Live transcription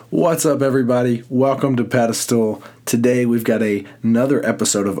What's up, everybody? Welcome to Pedestal. Today we've got another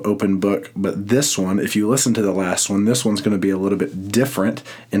episode of Open Book, but this one, if you listen to the last one, this one's going to be a little bit different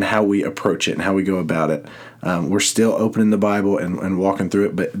in how we approach it and how we go about it. We're still opening the Bible and walking through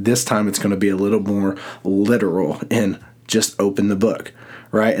it, but this time it's going to be a little more literal and just open the book,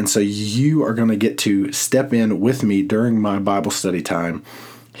 right? And so you are going to get to step in with me during my Bible study time,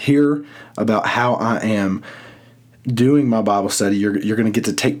 hear about how I am doing my Bible study. You're going to get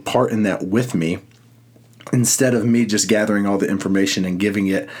to take part in that with me instead of me just gathering all the information and giving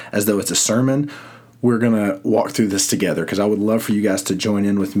it as though it's a sermon. We're going to walk through this together because I would love for you guys to join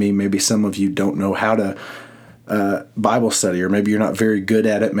in with me. Maybe some of you don't know how to Bible study, or maybe you're not very good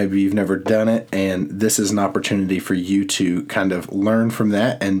at it. Maybe you've never done it, and this is an opportunity for you to kind of learn from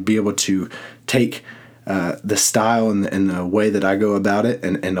that and be able to take the style and the way that I go about it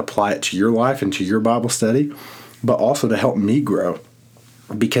and apply it to your life and to your Bible study, but also to help me grow,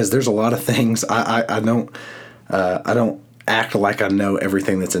 because there's a lot of things I don't act like I know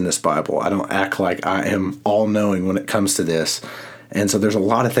everything that's in this Bible. I don't act like I am all-knowing when it comes to this. And so there's a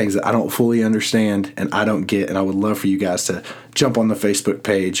lot of things that I don't fully understand and I don't get, and I would love for you guys to jump on the Facebook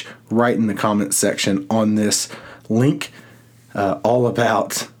page, write in the comments section on this link all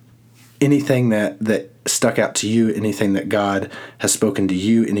about anything that stuck out to you, anything that God has spoken to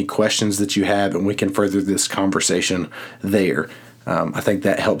you, any questions that you have, and we can further this conversation there. I think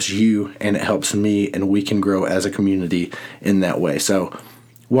that helps you and it helps me, and we can grow as a community in that way. So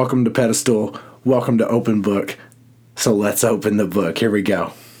welcome to Pedestal. Welcome to Open Book. So let's open the book. Here we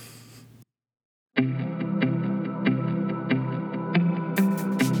go.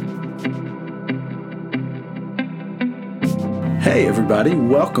 Hey everybody,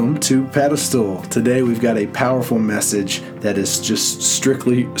 welcome to Pedestal. Today we've got a powerful message that is just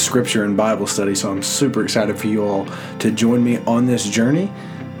strictly scripture and Bible study, so I'm super excited for you all to join me on this journey,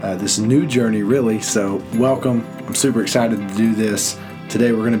 this new journey really, so welcome. I'm super excited to do this.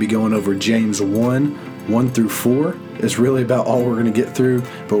 Today we're going to be going over James 1 through 4 is really about all we're going to get through,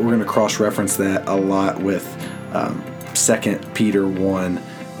 but we're going to cross-reference that a lot with 2 Peter 1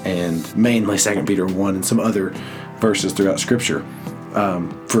 and mainly 2 Peter 1 and some other verses throughout Scripture.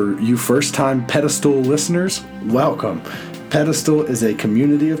 For you first-time Pedestal listeners, welcome. Pedestal is a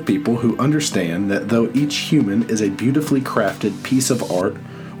community of people who understand that though each human is a beautifully crafted piece of art,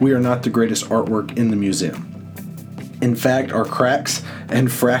 we are not the greatest artwork in the museum. In fact, our cracks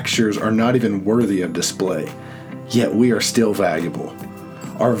and fractures are not even worthy of display, yet we are still valuable.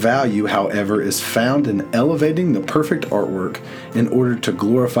 Our value, however, is found in elevating the perfect artwork in order to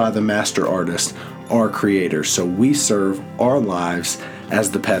glorify the master artist, our Creator. So we serve our lives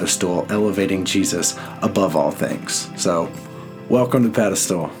as the pedestal, elevating Jesus above all things. So, welcome to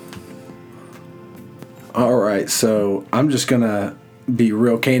Pedestal. All right, so I'm just going to be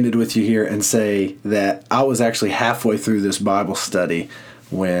real candid with you here and say that I was actually halfway through this Bible study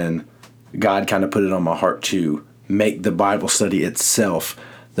when God kind of put it on my heart to make the Bible study itself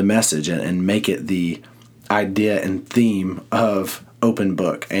the message and make it the idea and theme of Open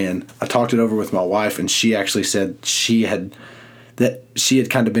Book. And I talked it over with my wife, and she actually said she had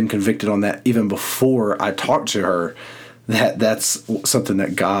kind of been convicted on that even before I talked to her, that's something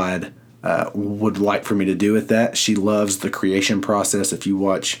that God would like for me to do with that. She loves the creation process. If you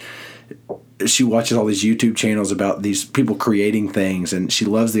watch, she watches all these YouTube channels about these people creating things, and she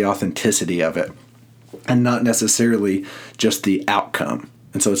loves the authenticity of it and not necessarily just the outcome.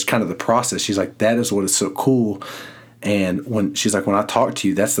 And so it's kind of the process. She's like, that is what is so cool. And when I talk to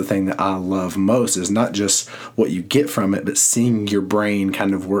you, that's the thing that I love most, is not just what you get from it, but seeing your brain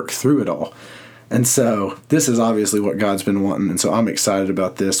kind of work through it all. And so this is obviously what God's been wanting. And so I'm excited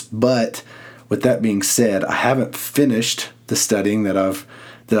about this. But with that being said, I haven't finished the studying that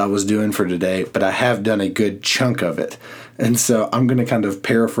I was doing for today, but I have done a good chunk of it. And so I'm going to kind of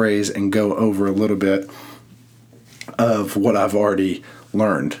paraphrase and go over a little bit of what I've already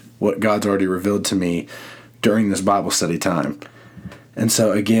learned, what God's already revealed to me during this Bible study time. And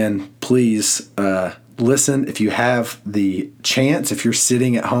so again, please listen. If you have the chance, if you're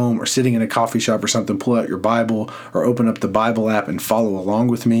sitting at home or sitting in a coffee shop or something, pull out your Bible or open up the Bible app and follow along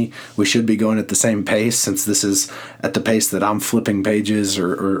with me. We should be going at the same pace, since this is at the pace that I'm flipping pages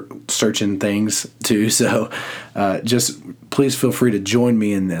or searching things too. So just please feel free to join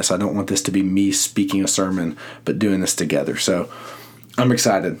me in this. I don't want this to be me speaking a sermon, but doing this together. So I'm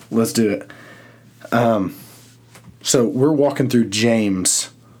excited. Let's do it. So we're walking through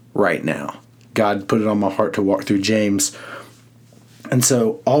James right now. God put it on my heart to walk through James. And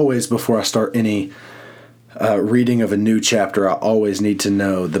so always before I start any reading of a new chapter, I always need to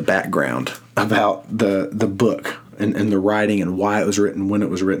know the background about the book and the writing and why it was written, when it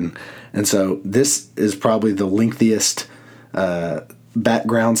was written. And so this is probably the lengthiest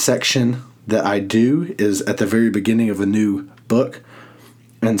background section that I do, is at the very beginning of a new book.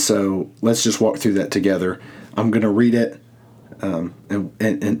 And so let's just walk through that together. I'm going to read it,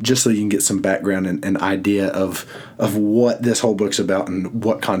 and just so you can get some background and idea of what this whole book's about and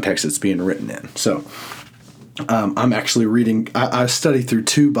what context it's being written in. So I'm actually reading, I study through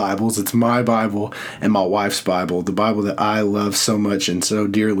two Bibles. It's my Bible and my wife's Bible. The Bible that I love so much and so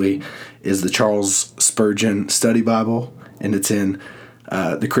dearly is the Charles Spurgeon Study Bible, and it's in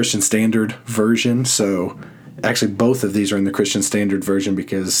the Christian Standard Version. So actually both of these are in the Christian Standard Version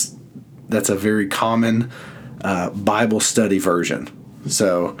because that's a very common Bible study version.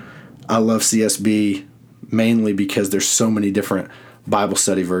 So I love CSB mainly because there's so many different Bible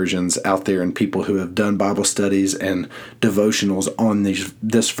study versions out there, and people who have done Bible studies and devotionals on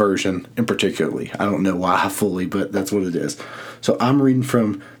this version in particularly. I don't know why fully, but that's what it is. So I'm reading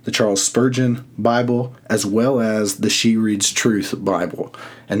from the Charles Spurgeon Bible as well as the She Reads Truth Bible,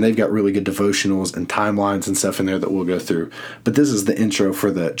 and they've got really good devotionals and timelines and stuff in there that we'll go through. But this is the intro for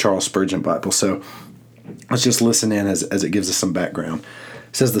the Charles Spurgeon Bible, so let's just listen in as it gives us some background.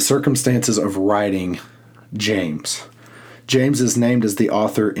 It says, the circumstances of writing James. James is named as the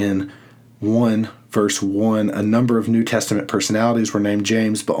author in 1 verse 1. A number of New Testament personalities were named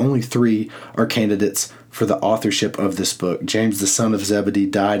James, but only 3 are candidates for the authorship of this book. James, the son of Zebedee,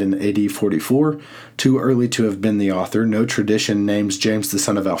 died in AD 44, too early to have been the author. No tradition names James, the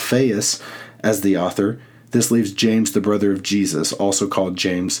son of Alphaeus, as the author. This leaves James, the brother of Jesus, also called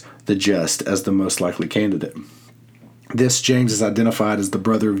James the Just, as the most likely candidate. This James is identified as the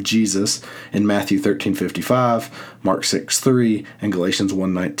brother of Jesus in Matthew 13:55, Mark 6:3, and Galatians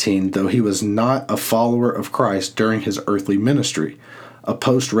 1:19, though he was not a follower of Christ during his earthly ministry. A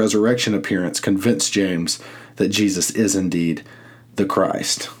post-resurrection appearance convinced James that Jesus is indeed the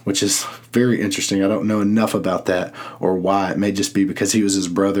Christ, which is very interesting. I don't know enough about that or why. It may just be because he was his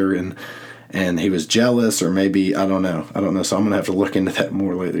brother and he was jealous, or maybe, I don't know. So I'm going to have to look into that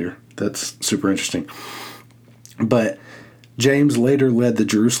more later. That's super interesting. But James later led the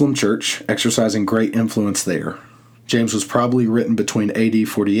Jerusalem church, exercising great influence there. James was probably written between AD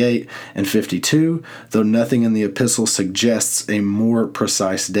 48 and 52, though nothing in the epistle suggests a more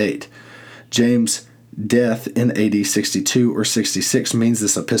precise date. James' death in AD 62 or 66 means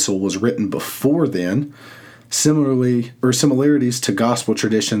this epistle was written before then. Similarities to gospel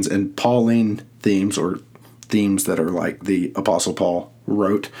traditions and Pauline themes, or themes that are like the Apostle Paul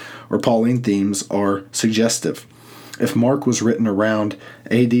wrote, or Pauline themes, are suggestive. If Mark was written around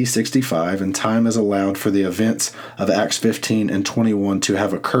AD 65 and time is allowed for the events of Acts 15 and 21 to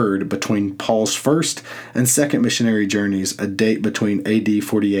have occurred between Paul's first and second missionary journeys, a date between AD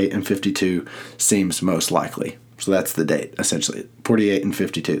 48 and 52 seems most likely. So that's the date, essentially, 48 and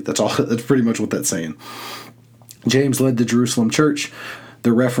 52. That's all. That's pretty much what that's saying. James led the Jerusalem church.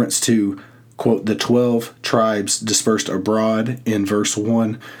 The reference to, quote, the 12 tribes dispersed abroad in verse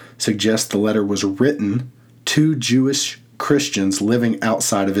 1 suggests the letter was written to Jewish Christians living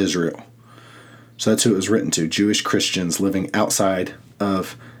outside of Israel. So that's who it was written to, Jewish Christians living outside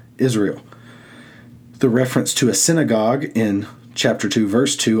of Israel. The reference to a synagogue in chapter 2,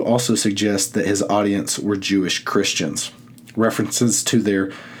 verse 2 also suggests that his audience were Jewish Christians. References to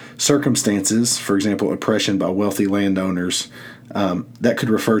their circumstances, for example, oppression by wealthy landowners, that could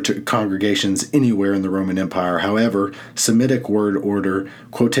refer to congregations anywhere in the Roman Empire. However, Semitic word order,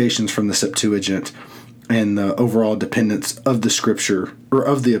 quotations from the Septuagint, and the overall dependence of the scripture or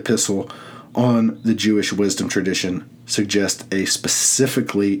of the epistle on the Jewish wisdom tradition suggest a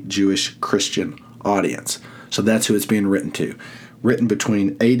specifically Jewish Christian audience. So that's who it's being written to. Written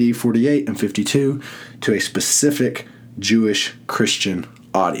between AD 48 and 52 to a specific Jewish Christian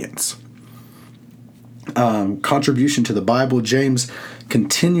audience. Contribution to the Bible. James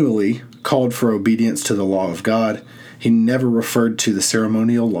continually called for obedience to the law of God. He never referred to the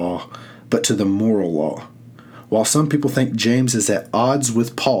ceremonial law, but to the moral law. While some people think James is at odds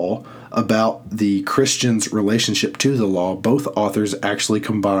with Paul about the Christian's relationship to the law, both authors actually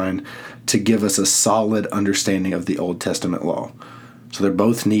combine to give us a solid understanding of the Old Testament law. So they're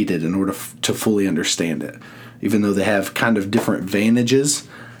both needed in order to fully understand it. Even though they have kind of different vantages,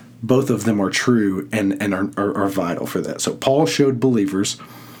 both of them are true and are vital for that. So Paul showed believers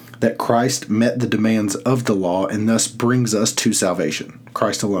that Christ met the demands of the law and thus brings us to salvation,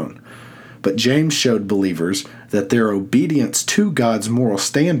 Christ alone. But James showed believers that their obedience to God's moral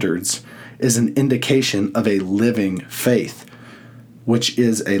standards is an indication of a living faith, which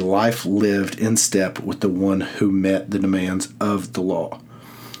is a life lived in step with the one who met the demands of the law.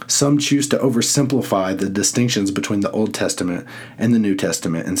 Some choose to oversimplify the distinctions between the Old Testament and the New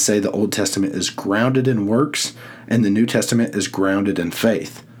Testament and say the Old Testament is grounded in works and the New Testament is grounded in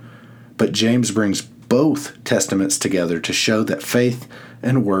faith. But James brings both testaments together to show that faith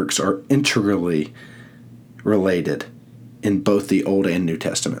and works are integrally related in both the Old and New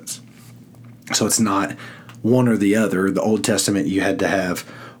Testaments. So it's not one or the other. The Old Testament, you had to have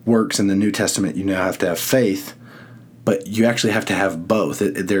works. In the New Testament, you now have to have faith. But you actually have to have both.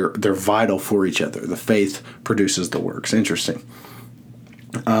 They're vital for each other. The faith produces the works. Interesting.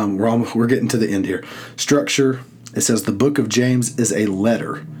 We're getting to the end here. Structure. It says the book of James is a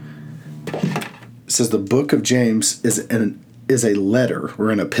letter. It says the book of James is a letter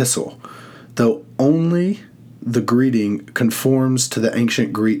or an epistle, though only the greeting conforms to the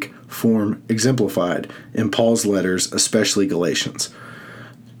ancient Greek form exemplified in Paul's letters, especially Galatians.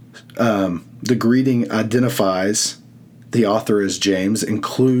 The greeting identifies the author as James,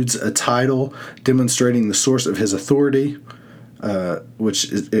 includes a title demonstrating the source of his authority,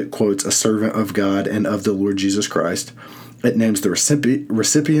 which it quotes a servant of God and of the Lord Jesus Christ. It names the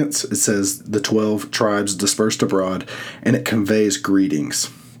recipients. It says the 12 tribes dispersed abroad, and it conveys greetings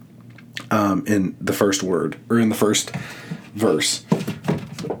in the first word, or in the first verse.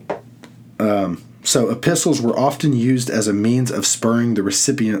 So epistles were often used as a means of spurring the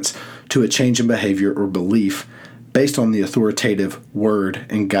recipients to a change in behavior or belief based on the authoritative word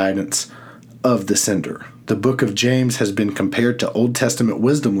and guidance of the sender. The book of James has been compared to Old Testament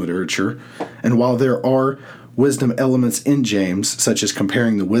wisdom literature, and while there are wisdom elements in James, such as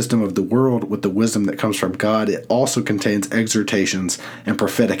comparing the wisdom of the world with the wisdom that comes from God, it also contains exhortations and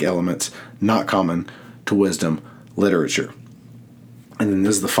prophetic elements not common to wisdom literature. And then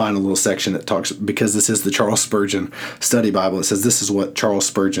this is the final little section that talks, because this is the Charles Spurgeon Study Bible, it says this is what Charles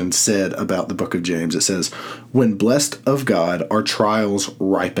Spurgeon said about the book of James. It says, "When blessed of God, our trials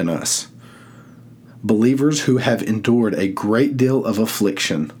ripen us. Believers who have endured a great deal of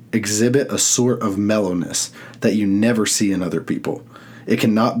affliction exhibit a sort of mellowness that you never see in other people. It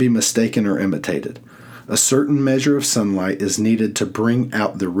cannot be mistaken or imitated. A certain measure of sunlight is needed to bring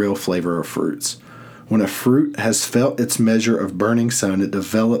out the real flavor of fruits. When a fruit has felt its measure of burning sun, it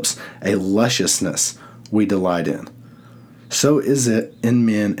develops a lusciousness we delight in. So is it in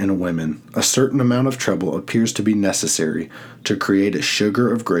men and women. A certain amount of trouble appears to be necessary to create a sugar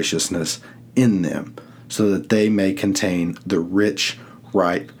of graciousness in them, so that they may contain the rich,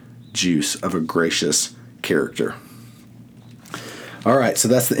 ripe juice of a gracious character." All right, so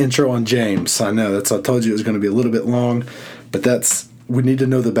that's the intro on James. I know I told you it was going to be a little bit long, but we need to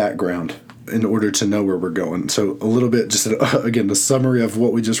know the background in order to know where we're going. So a little bit, just again, the summary of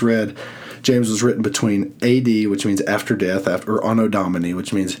what we just read. James was written between AD, which means after death, or Anno Domini,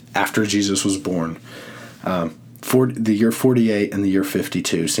 which means after Jesus was born. The year 48 and the year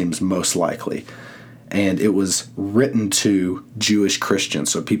 52 seems most likely. And it was written to Jewish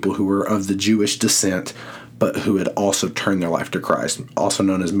Christians, so people who were of the Jewish descent, but who had also turned their life to Christ, also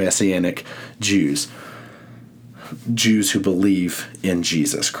known as Messianic Jews. Jews who believe in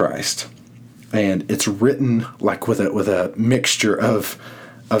Jesus Christ. And it's written like with a mixture of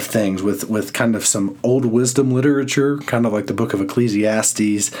things, with kind of some old wisdom literature, kind of like the book of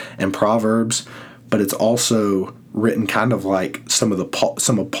Ecclesiastes and Proverbs, but it's also written kind of like some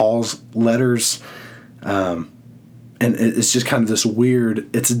of Paul's letters, and it's just kind of this weird.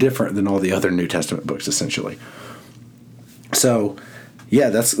 It's different than all the other New Testament books, essentially. So, yeah,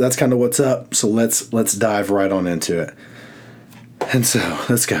 that's kind of what's up. So let's dive right on into it. And so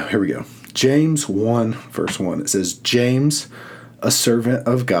let's go. Here we go. James 1, verse 1. It says, "James, a servant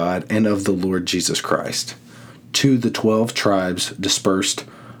of God and of the Lord Jesus Christ, to the 12 tribes dispersed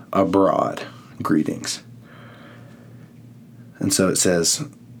abroad, greetings." And so it says,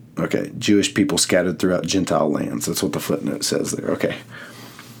 okay, Jewish people scattered throughout Gentile lands. That's what the footnote says there. Okay.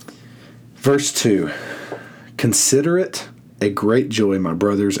 Verse 2, "Consider it a great joy, my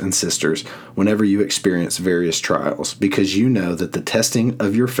brothers and sisters, whenever you experience various trials, because you know that the testing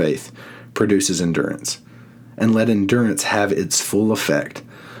of your faith produces endurance. And let endurance have its full effect,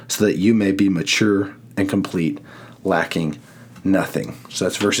 so that you may be mature and complete, lacking nothing." So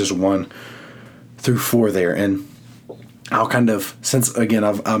that's verses 1 through 4 there. And I'll kind of, since again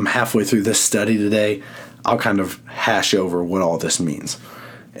I'm halfway through this study today, I'll kind of hash over what all this means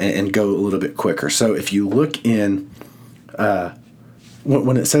and go a little bit quicker. So if you look in,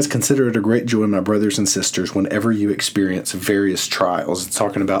 when it says, "Consider it a great joy, my brothers and sisters, whenever you experience various trials," it's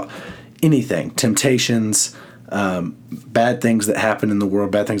talking about anything, temptations, bad things that happen in the world,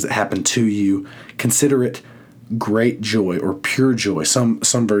 bad things that happen to you. Consider it great joy or pure joy. Some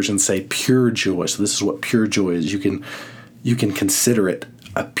versions say pure joy. So this is what pure joy is. You can consider it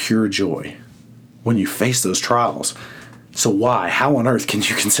a pure joy when you face those trials. So why? How on earth can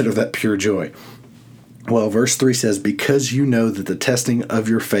you consider that pure joy? Well, verse 3 says, because you know that the testing of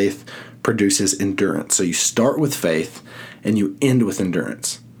your faith produces endurance. So you start with faith and you end with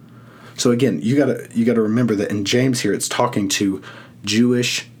endurance. So again, you gotta remember that in James here, it's talking to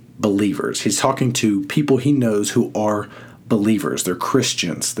Jewish believers. He's talking to people he knows who are believers. They're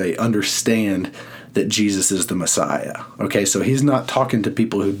Christians. They understand that Jesus is the Messiah. Okay, so he's not talking to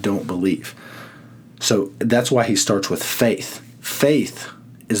people who don't believe. So that's why he starts with faith. Faith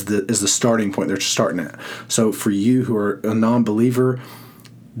is the starting point they're starting at. So for you who are a non-believer,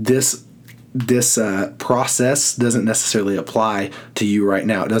 this process doesn't necessarily apply to you right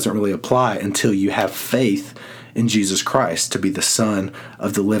now. It doesn't really apply until you have faith in Jesus Christ to be the Son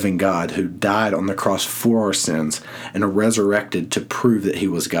of the living God who died on the cross for our sins and resurrected to prove that he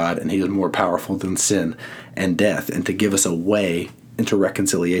was God and he is more powerful than sin and death, and to give us a way into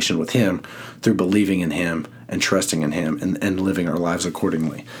reconciliation with him through believing in him and trusting in him and living our lives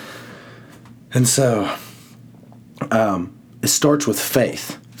accordingly. And so it starts with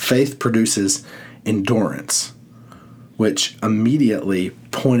faith. Faith produces endurance, which immediately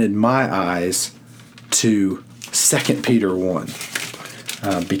pointed my eyes to 2 Peter 1.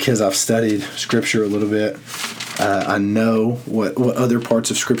 Because I've studied Scripture a little bit, I know what other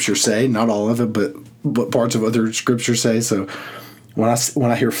parts of Scripture say. Not all of it, but what parts of other Scripture say. So when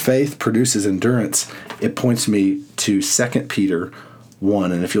I hear faith produces endurance, it points me to 2 Peter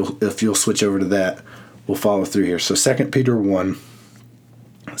 1. And if you'll switch over to that, we'll follow through here. So 2 Peter 1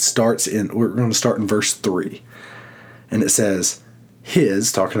 we're going to start in verse 3. And it says,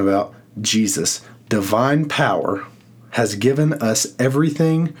 his, talking about Jesus, divine power has given us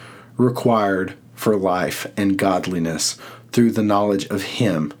everything required for life and godliness through the knowledge of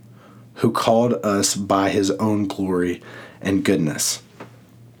him who called us by his own glory and goodness.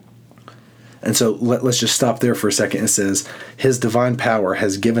 And so let's just stop there for a second. It says, his divine power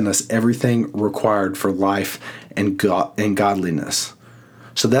has given us everything required for life and godliness.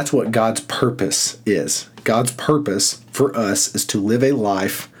 So that's what God's purpose is. God's purpose for us is to live a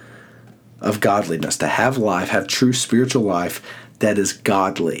life of godliness, to have true spiritual life that is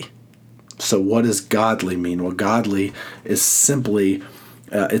godly. So what does godly mean? Well, godly is simply,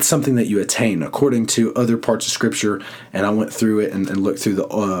 it's something that you attain according to other parts of Scripture. And I went through it and looked through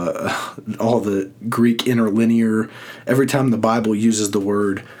all the Greek interlinear. Every time the Bible uses the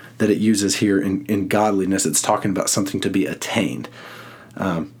word that it uses here in godliness, it's talking about something to be attained.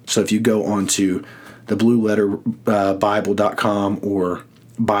 So if you go on to the blueletterbible.com or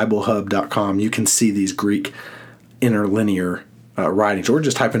BibleHub.com, you can see these Greek interlinear writings, or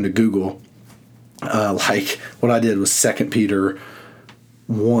just type into Google. Like what I did was 2 Peter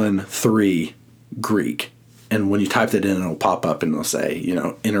 1:3 Greek, and when you type that in, it'll pop up and it'll say,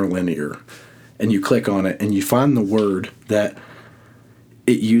 interlinear, and you click on it and you find the word that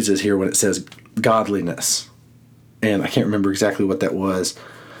it uses here when it says godliness. And I can't remember exactly what that was.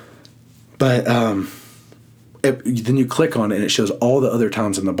 But then you click on it and it shows all the other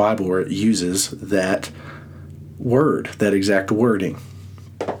times in the Bible where it uses that word, that exact wording.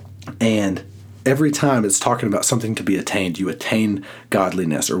 And every time it's talking about something to be attained. You attain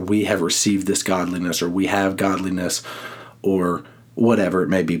godliness, or we have received this godliness, or we have godliness, or whatever it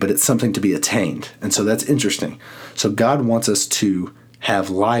may be. But it's something to be attained. And so that's interesting. So God wants us to have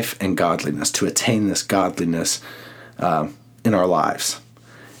life and godliness, to attain this godliness in our lives.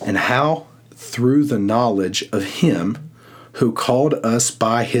 And how? Through the knowledge of him who called us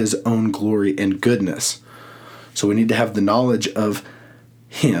by his own glory and goodness. So we need to have the knowledge of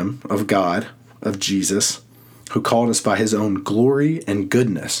him, of God, of Jesus, who called us by his own glory and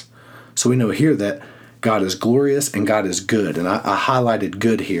goodness. So we know here that God is glorious and God is good. And I highlighted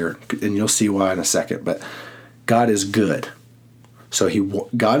good here, and you'll see why in a second. But God is good. So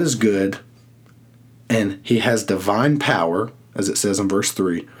God is good, and he has divine power, as it says in verse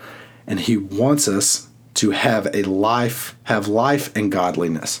 3, and he wants us to have life and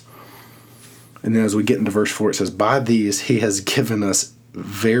godliness. And then as we get into verse 4, it says, by these he has given us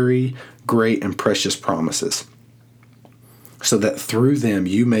very great and precious promises, so that through them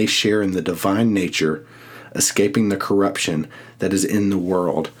you may share in the divine nature, escaping the corruption that is in the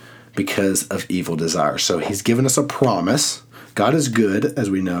world because of evil desires. So he's given us a promise. God is good, as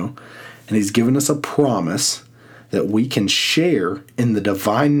we know, and he's given us a promise that we can share in the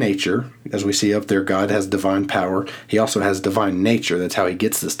divine nature. As we see up there, God has divine power. He also has divine nature. That's how he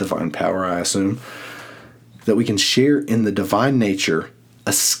gets this divine power, I assume. That we can share in the divine nature,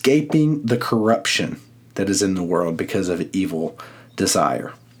 escaping the corruption that is in the world because of evil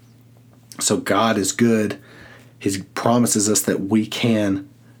desire. So God is good, He promises us that we can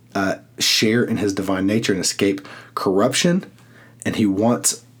share in his divine nature and escape corruption, and he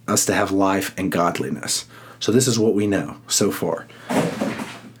wants us to have life and godliness. So this is what we know so far.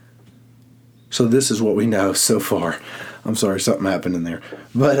 I'm sorry, something happened in there.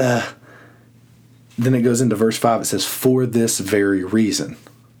 But then it goes into verse 5. It says, for this very reason.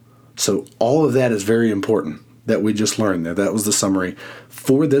 So all of that is very important that we just learned there. That was the summary.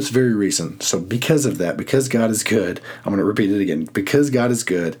 For this very reason. So because of that, because God is good, I'm going to repeat it again. Because God is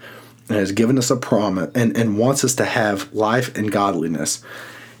good and has given us a promise and wants us to have life and godliness,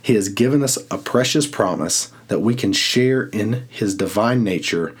 he has given us a precious promise that we can share in his divine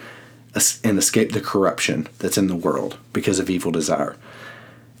nature and escape the corruption that's in the world because of evil desire.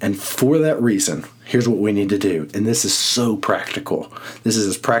 And for that reason, here's what we need to do. And this is so practical. This is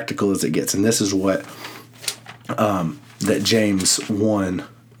as practical as it gets. And this is what that James 1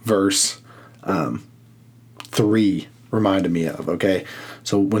 verse 3 reminded me of, okay?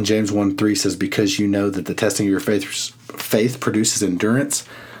 So when James 1:3 says, because you know that the testing of your faith produces endurance.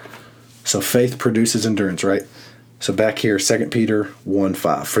 So faith produces endurance, right? So back here, 2 Peter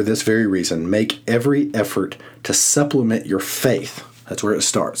 1:5. For this very reason, make every effort to supplement your faith. That's where it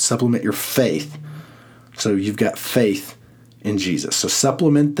starts. Supplement your faith. So you've got faith in Jesus. So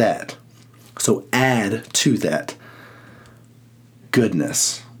supplement that. So add to that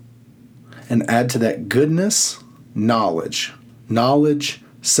goodness. And add to that goodness, knowledge. Knowledge,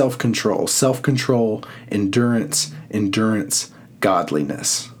 self-control. Self-control, endurance. Endurance,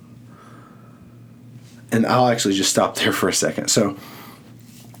 godliness. And I'll actually just stop there for a second. So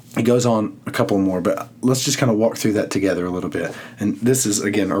it goes on a couple more, but let's just kind of walk through that together a little bit. And this is,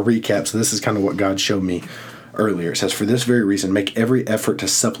 again, a recap. So this is kind of what God showed me earlier. It says, for this very reason, make every effort to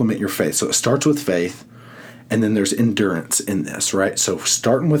supplement your faith. So it starts with faith, and then there's endurance in this, right? So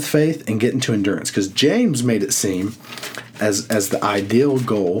starting with faith and getting to endurance. Because James made it seem as the ideal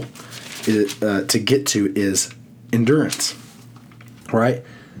goal to get to is endurance, right?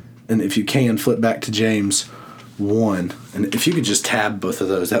 And if you can, flip back to James 1. And if you could just tab both of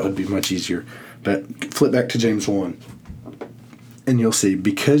those, that would be much easier. But flip back to James 1. And you'll see,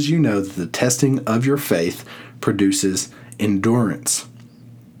 because you know that the testing of your faith produces endurance.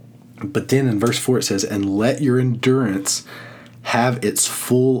 But then in verse 4 it says, and let your endurance have its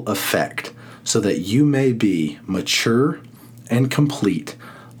full effect, so that you may be mature and complete,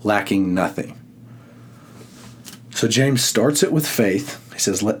 lacking nothing. So James starts it with faith. He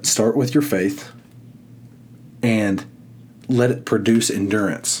says, start with your faith and let it produce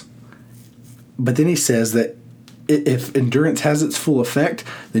endurance. But then he says that if endurance has its full effect,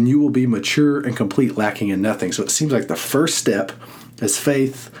 then you will be mature and complete, lacking in nothing. So it seems like the first step is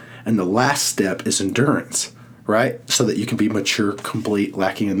faith and the last step is endurance, right? So that you can be mature, complete,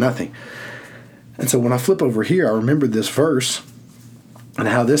 lacking in nothing. And so when I flip over here, I remember this verse and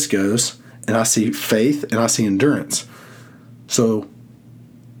how this goes, and I see faith and I see endurance. So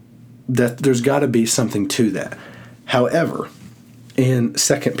that there's got to be something to that. However, in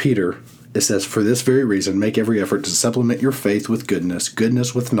 2 Peter, it says, for this very reason, make every effort to supplement your faith with goodness,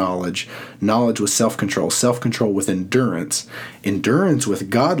 goodness with knowledge, knowledge with self-control, self-control with endurance, endurance with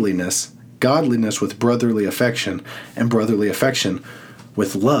godliness, godliness with brotherly affection, and brotherly affection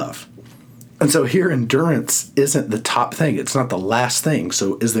with love. And so here, endurance isn't the top thing. It's not the last thing.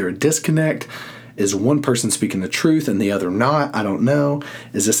 So is there a disconnect? Is one person speaking the truth and the other not? I don't know.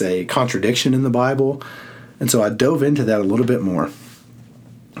 Is this a contradiction in the Bible? And so I dove into that a little bit more.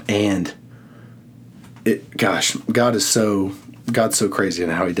 And God's so crazy in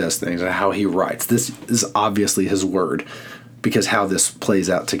how he does things and how he writes. This is obviously his word, because how this plays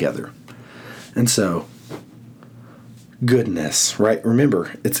out together. And so goodness, right?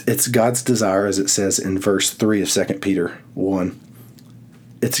 Remember, it's God's desire, as it says in verse 3 of 2 Peter 1.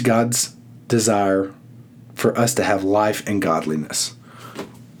 It's God's desire for us to have life and godliness.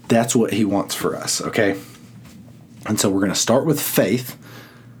 That's what he wants for us, okay? And so we're going to start with faith.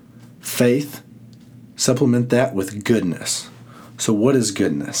 Faith, supplement that with goodness. So what is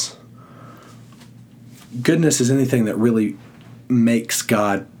goodness? Goodness is anything that really makes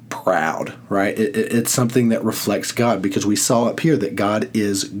God proud, right? It's something that reflects God, because we saw up here that God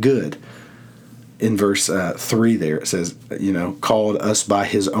is good. In verse 3 there, it says, called us by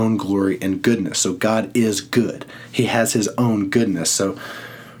his own glory and goodness. So God is good. He has his own goodness. So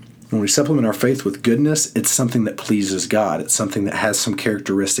when we supplement our faith with goodness, it's something that pleases God. It's something that has some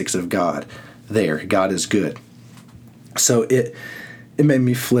characteristics of God there. God is good. So it made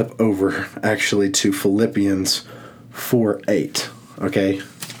me flip over, actually, to Philippians 4:8. Okay?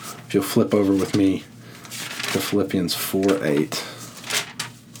 If you'll flip over with me to Philippians 4:8.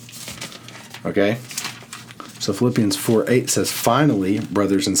 Okay? So So Philippians 4:8 says, "Finally,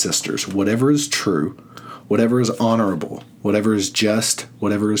 brothers and sisters, whatever is true, whatever is honorable, whatever is just,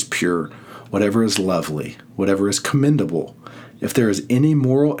 whatever is pure, whatever is lovely, whatever is commendable, if there is any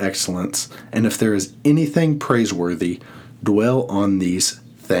moral excellence, and if there is anything praiseworthy, dwell on these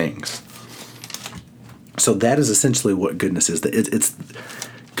things." So that is essentially what goodness is. It's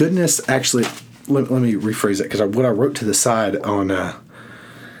goodness. Actually, let me rephrase it, because what I wrote to the side on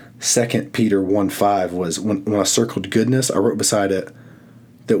 2 Peter 1:5 was when I circled goodness, I wrote beside it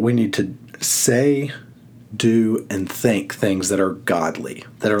that we need to say, do, and think things that are godly,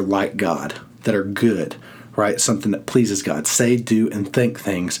 that are like God, that are good, right? Something that pleases God. Say, do, and think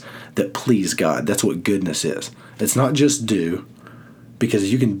things that please God. That's what goodness is. It's not just do,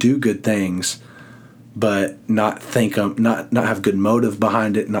 because you can do good things but not think them, not have good motive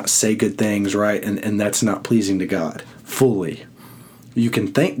behind it, not say good things, right? And that's not pleasing to God fully. You can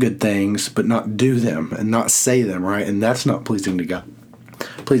think good things but not do them and not say them, right? And that's not pleasing to God.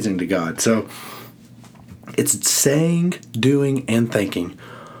 Pleasing to God. So it's saying, doing, and thinking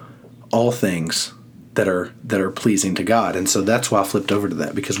all things that are pleasing to God. And so that's why I flipped over to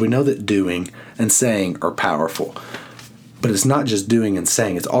that, because we know that doing and saying are powerful. But it's not just doing and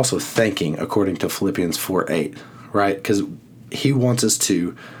saying, it's also thinking, according to Philippians 4:8, right? Because he wants us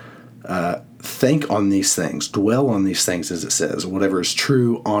to think on these things, dwell on these things, as it says, whatever is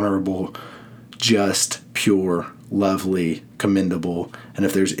true, honorable, just, pure, lovely, commendable, and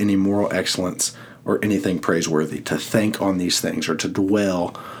if there's any moral excellence or anything praiseworthy, to think on these things or to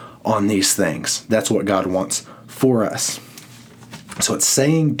dwell on these things. That's what God wants for us. So it's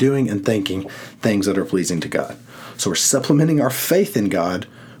saying, doing, and thinking things that are pleasing to God. So we're supplementing our faith in God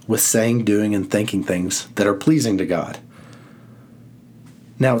with saying, doing, and thinking things that are pleasing to God.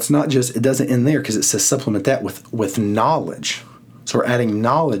 Now, it's not just, it doesn't end there, because it says supplement that with knowledge. So we're adding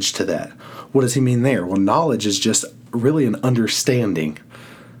knowledge to that. What does he mean there? Well, knowledge is just really an understanding,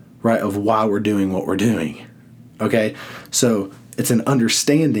 right, of why we're doing what we're doing. Okay? So it's an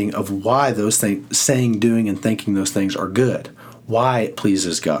understanding of why those things, saying, doing, and thinking those things are good, why it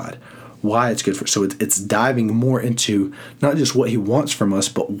pleases God, why it's good for us. So it's diving more into not just what he wants from us,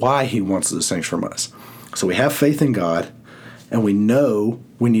 but why he wants those things from us. So we have faith in God, and we know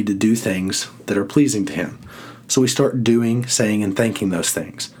we need to do things that are pleasing to him. So we start doing, saying, and thinking those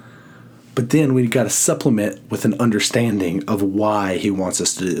things. But then we got to supplement with an understanding of why he wants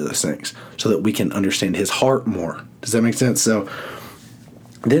us to do those things, so that we can understand his heart more. Does that make sense? So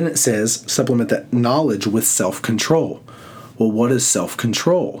then it says, supplement that knowledge with self-control. Well, what is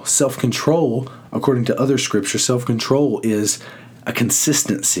self-control? Self-control, according to other scriptures, self-control is a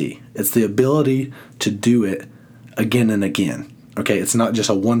consistency. It's the ability to do it again and again. Okay, it's not just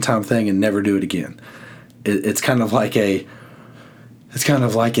a one-time thing and never do it again. It's kind of like a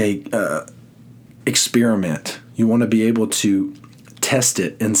experiment. You want to be able to test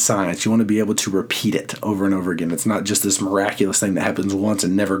it in science. You want to be able to repeat it over and over again. It's not just this miraculous thing that happens once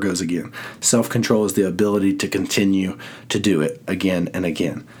and never goes again. Self-control is the ability to continue to do it again and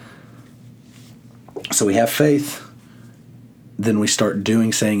again. So we have faith. Then we start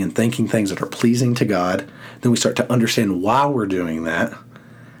doing, saying, and thinking things that are pleasing to God. Then we start to understand why we're doing that.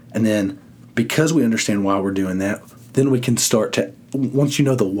 And then because we understand why we're doing that, then we can start to, once you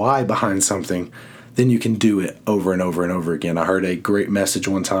know the why behind something, then you can do it over and over and over again. I heard a great message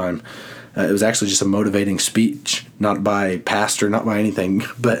one time. It was actually just a motivating speech, not by a pastor, not by anything,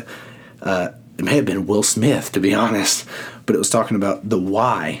 but it may have been Will Smith, to be honest. But it was talking about the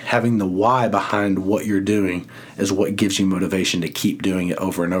why. Having the why behind what you're doing is what gives you motivation to keep doing it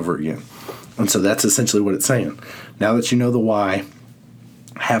over and over again. And so that's essentially what it's saying. Now that you know the why,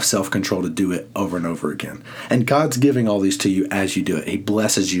 have self-control to do it over and over again. And God's giving all these to you as you do it. He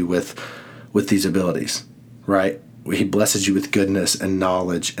blesses you with these abilities, right? He blesses you with goodness and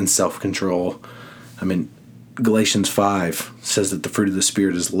knowledge and self-control. I mean, Galatians 5 says that the fruit of the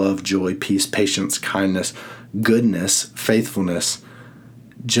Spirit is love, joy, peace, patience, kindness, goodness, faithfulness,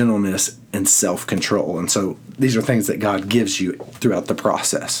 gentleness, and self-control. And so these are things that God gives you throughout the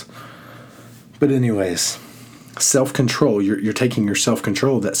process. But anyways, self-control, you're taking your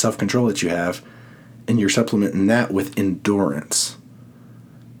self-control, that self-control that you have, and you're supplementing that with endurance.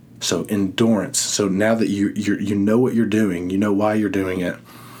 So endurance. So now that you know what you're doing, you know why you're doing it,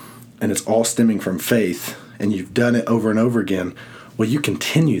 and it's all stemming from faith, and you've done it over and over again, well, you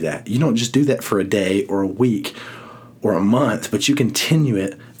continue that. You don't just do that for a day or a week or a month, but you continue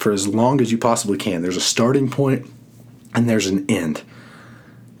it for as long as you possibly can. There's a starting point and there's an end.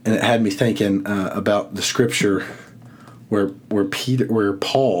 And it had me thinking about the scripture where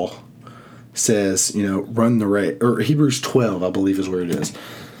Paul says, run the race, or Hebrews 12, I believe is where it is.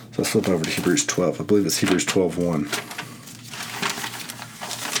 So let's flip over to Hebrews 12. I believe it's Hebrews 12:1.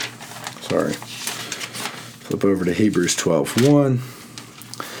 Sorry. Flip over to Hebrews 12:1.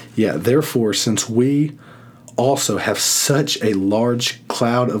 Yeah, therefore, since we also have such a large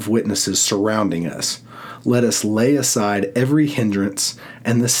cloud of witnesses surrounding us, let us lay aside every hindrance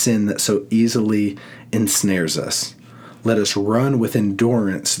and the sin that so easily ensnares us. Let us run with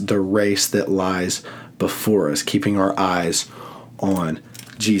endurance the race that lies before us, keeping our eyes on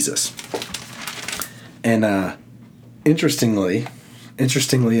Jesus. And interestingly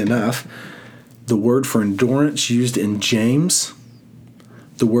enough, the word for endurance used in James,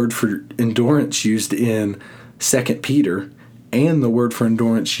 the word for endurance used in 2 Peter, and the word for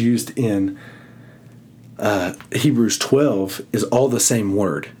endurance used in Hebrews 12 is all the same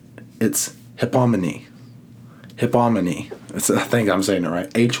word. It's hypomone. Hypomone. I think I'm saying it right.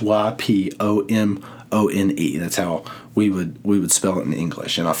 Hypomone. That's how we would spell it in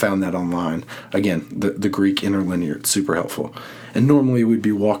English. And I found that online. Again, the Greek interlinear. It's super helpful. And normally we'd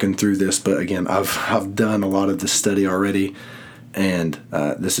be walking through this, but again, I've done a lot of this study already, and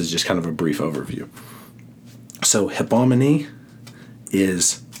this is just kind of a brief overview. So hypomone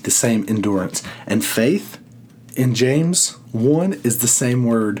is the same endurance. And faith in James 1 is the same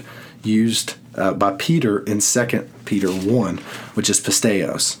word used by Peter in 2 Peter 1, which is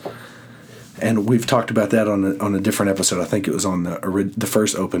pisteos. And we've talked about that on a different episode. I think it was on the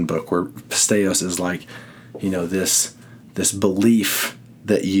first open book, where pisteos is like, this belief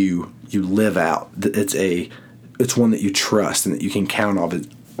that you live out. It's one that you trust and that you can count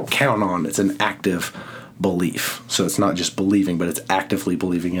on. It's an active belief. So it's not just believing, but it's actively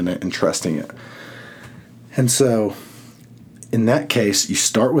believing in it and trusting it. And so in that case, you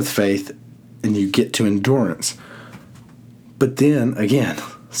start with faith and you get to endurance. But then again,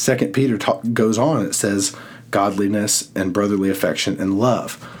 2 Peter goes on. It says godliness and brotherly affection and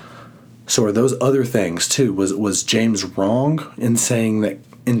love. So are those other things too? Was James wrong in saying that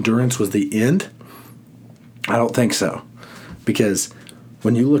endurance was the end? I don't think so. Because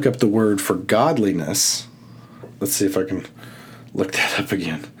when you look up the word for godliness, let's see if I can look that up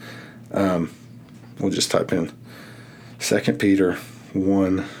again. We'll just type in 2 Peter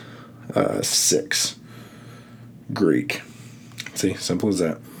 1:6 Greek. See, simple as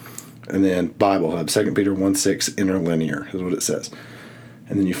that. And then Bible Hub, 2 Peter 1:6 interlinear is what it says.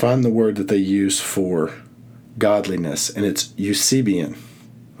 And then you find the word that they use for godliness, and it's Eusebion.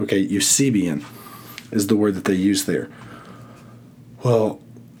 Okay, Eusebion is the word that they use there. Well,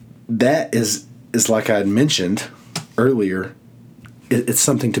 that is like I had mentioned earlier, it's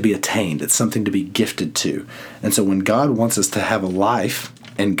something to be attained. It's something to be gifted to. And so when God wants us to have a life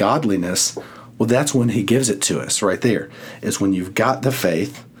and godliness, well, that's when he gives it to us right there. It's when you've got the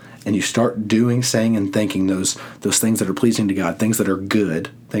faith and you start doing, saying, and thinking those things that are pleasing to God, things that are good,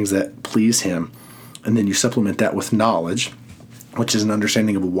 things that please him. And then you supplement that with knowledge, which is an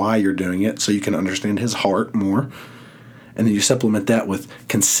understanding of why you're doing it so you can understand his heart more. And then you supplement that with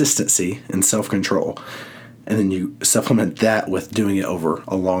consistency and self-control. And then you supplement that with doing it over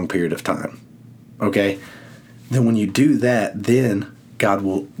a long period of time. Okay? Then when you do that, then God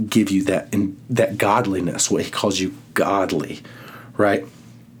will give you that godliness, what he calls you godly, right?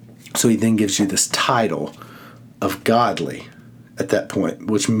 So he then gives you this title of godly at that point,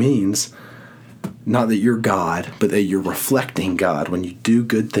 which means not that you're God, but that you're reflecting God when you do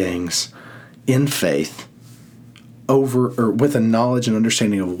good things in faith over or with a knowledge and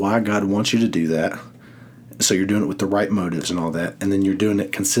understanding of why God wants you to do that. So you're doing it with the right motives and all that, and then you're doing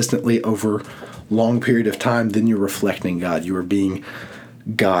it consistently over a long period of time, then you're reflecting God. You are being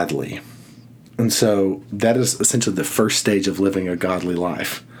godly. And so that is essentially the first stage of living a godly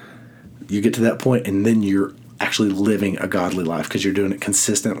life. You get to that point, and then you're actually living a godly life because you're doing it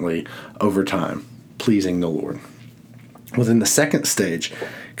consistently over time, pleasing the Lord. Well, then the second stage,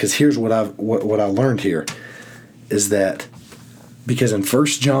 because here's what I learned here, is that because in 1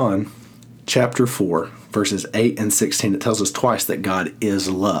 John chapter 4, verses 8 and 16, it tells us twice that God is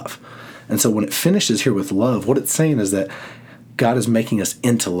love. And so when it finishes here with love, what it's saying is that God is making us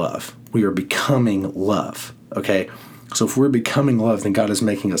into love. We are becoming love, okay? So if we're becoming love, then God is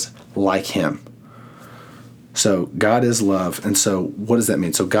making us like him. So God is love, and so what does that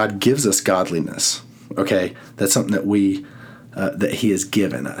mean? So God gives us godliness, okay? That's something that that he has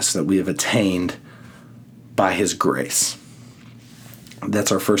given us, that we have attained by his grace.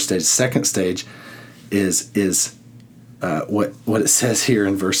 That's our first stage. Second stage is what it says here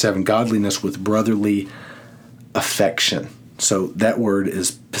in verse 7, godliness with brotherly affection. So that word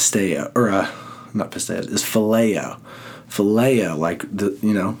is pisteo, or not pisteo, is phileo. Phileo, like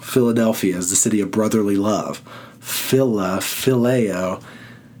Philadelphia is the city of brotherly love. Phileo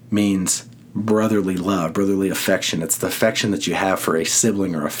means brotherly love, brotherly affection. It's the affection that you have for a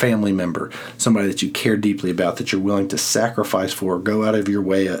sibling or a family member, somebody that you care deeply about, that you're willing to sacrifice for, go out of your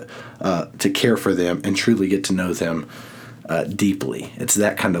way to care for them and truly get to know them deeply. It's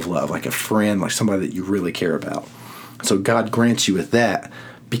that kind of love, like a friend, like somebody that you really care about. So God grants you with that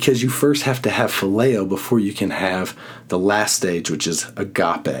because you first have to have phileo before you can have the last stage, which is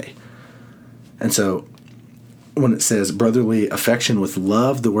agape. And so when it says brotherly affection with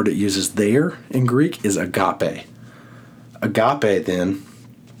love, the word it uses there in Greek is agape. Agape then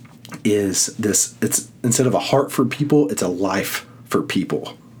is this, it's instead of a heart for people, it's a life for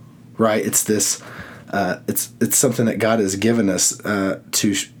people, right? It's this, it's something that God has given us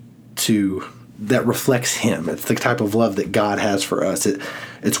to that reflects Him. It's the type of love that God has for us.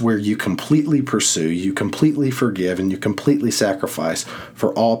 It's where you completely pursue, you completely forgive, and you completely sacrifice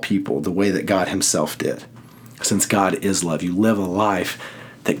for all people the way that God Himself did. Since God is love, you live a life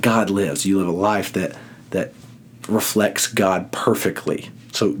that God lives. You live a life that reflects God perfectly.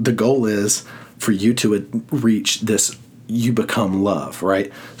 So the goal is for you to reach this, you become love,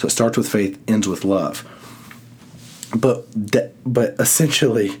 right? So it starts with faith, ends with love. But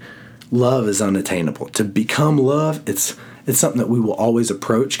essentially, love is unattainable. To become love, it's something that we will always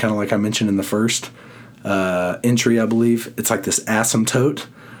approach, kind of like I mentioned in the first entry, I believe. It's like this asymptote,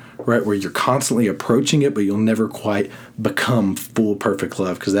 right, where you're constantly approaching it, but you'll never quite become full, perfect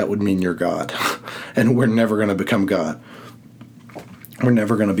love, because that would mean you're God. And we're never going to become God. We're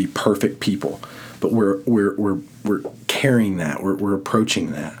never going to be perfect people. But we're carrying that. We're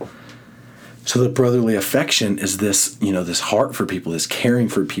approaching that. So the brotherly affection is this, this heart for people, this caring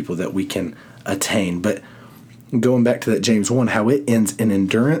for people that we can attain. But going back to that James 1, how it ends in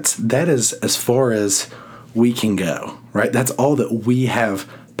endurance, that is as far as we can go, right? That's all that we have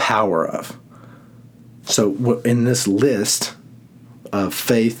power of. So in this list of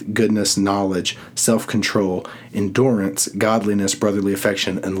faith, goodness, knowledge, self-control, endurance, godliness, brotherly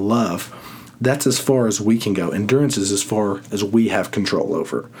affection, and love, that's as far as we can go. Endurance is as far as we have control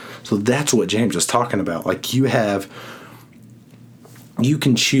over. So that's what James is talking about. Like you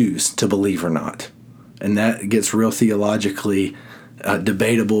can choose to believe or not. And that gets real theologically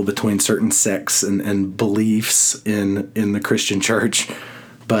debatable between certain sects and beliefs in the Christian church.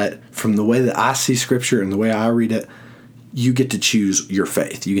 But from the way that I see Scripture and the way I read it, you get to choose your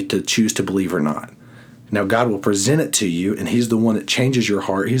faith. You get to choose to believe or not. Now, God will present it to you, and He's the one that changes your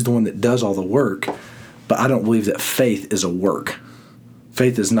heart. He's the one that does all the work. But I don't believe that faith is a work.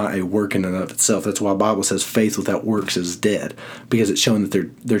 Faith is not a work in and of itself. That's why the Bible says faith without works is dead, because it's showing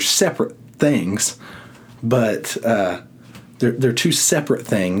that they're separate things, but they're two separate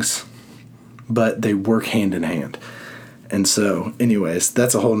things, but they work hand in hand. And so, anyways,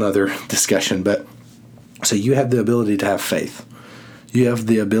 that's a whole nother discussion. But so you have the ability to have faith. You have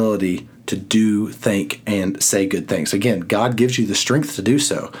the ability to do, think, and say good things. Again, God gives you the strength to do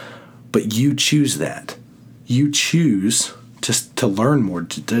so, but you choose that. You choose to learn more,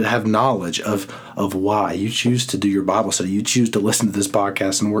 to have knowledge of why. You choose to do your Bible study. You choose to listen to this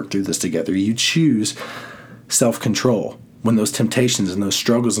podcast and work through this together. You choose self-control. When those temptations and those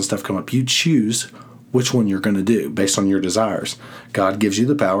struggles and stuff come up, you choose which one you're going to do based on your desires. God gives you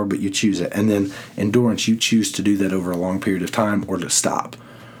the power, but you choose it. And then endurance, you choose to do that over a long period of time or to stop.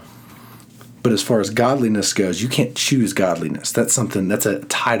 But as far as godliness goes, you can't choose godliness. That's a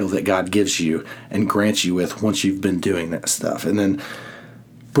title that God gives you and grants you with once you've been doing that stuff. And then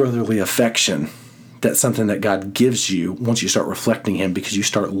brotherly affection, that's something that God gives you once you start reflecting Him, because you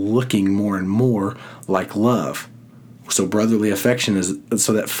start looking more and more like love. So brotherly affection is,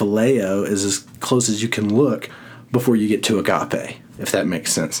 so that phileo is as close as you can look before you get to agape, if that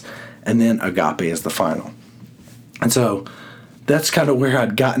makes sense. And then agape is the final. And so that's kind of where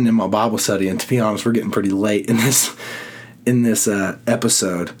I'd gotten in my Bible study. And to be honest, we're getting pretty late in this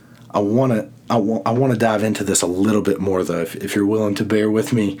episode. I want to dive into this a little bit more, though, if you're willing to bear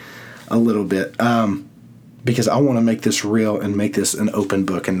with me a little bit, because I want to make this real and make this an open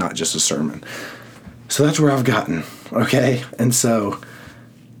book and not just a sermon. So that's where I've gotten, okay? And so,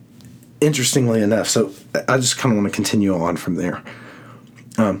 interestingly enough, so I just kind of want to continue on from there.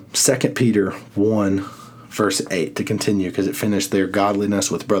 2 Peter 1, verse 8, to continue, because it finished there, godliness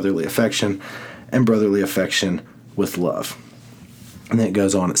with brotherly affection, and brotherly affection with love. And then it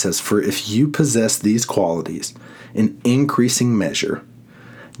goes on, it says, for if you possess these qualities in increasing measure,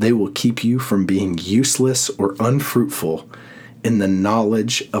 they will keep you from being useless or unfruitful in the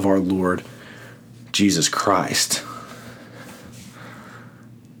knowledge of our Lord Jesus Christ.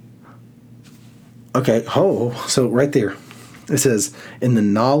 Okay, so right there. It says, in the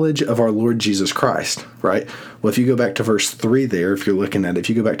knowledge of our Lord Jesus Christ, right? Well, if you go back to verse 3 there, if you're looking at it, if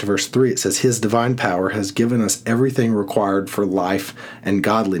you go back to verse 3, it says, his divine power has given us everything required for life and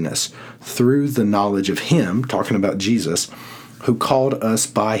godliness through the knowledge of him, talking about Jesus, who called us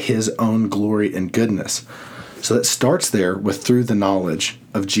by his own glory and goodness. So that starts there with through the knowledge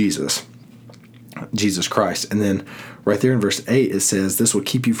of Jesus Christ. And then right there in verse 8, it says, this will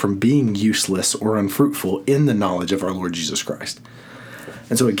keep you from being useless or unfruitful in the knowledge of our Lord Jesus Christ.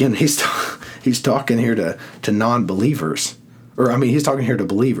 And so again, he's talking here to non-believers. He's talking here to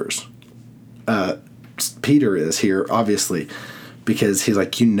believers. Peter is here, obviously, because he's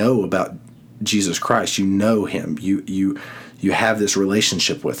like, you know about Jesus Christ. You know him. You have this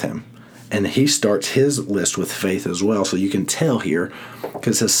relationship with him. And he starts his list with faith as well. So you can tell here,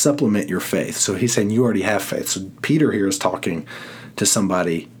 because it says supplement your faith. So he's saying you already have faith. So Peter here is talking to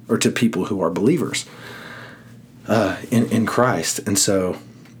somebody or to people who are believers in Christ. And so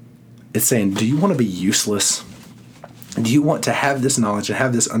it's saying, do you want to be useless? Do you want to have this knowledge and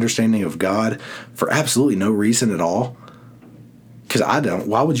have this understanding of God for absolutely no reason at all? Because I don't.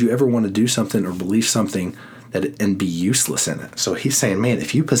 Why would you ever want to do something or believe something and be useless in it? So he's saying, man,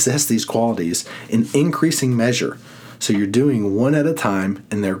 if you possess these qualities in increasing measure, so you're doing one at a time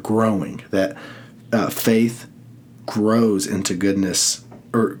and they're growing, that faith grows into goodness,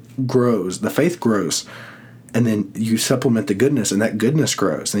 or grows, the faith grows, and then you supplement the goodness and that goodness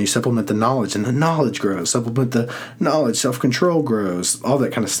grows, and you supplement the knowledge and the knowledge grows, supplement the knowledge, self-control grows, all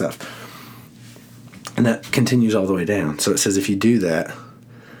that kind of stuff. And that continues all the way down. So it says if you do that,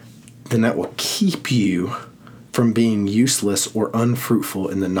 then that will keep you from being useless or unfruitful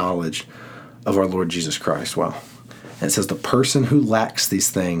in the knowledge of our Lord Jesus Christ. Wow. And it says the person who lacks these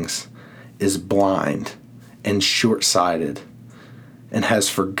things is blind and short-sighted and has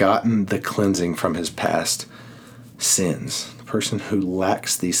forgotten the cleansing from his past sins. The person who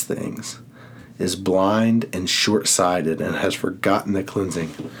lacks these things is blind and short-sighted and has forgotten the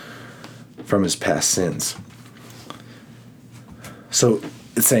cleansing from his past sins. So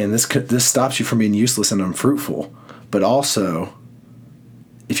it's saying this stops you from being useless and unfruitful, but also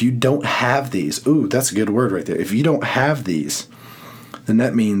if you don't have these, ooh, that's a good word right there. If you don't have these, then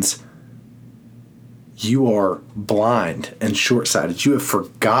that means you are blind and short-sighted. You have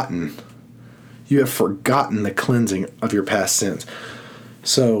forgotten the cleansing of your past sins.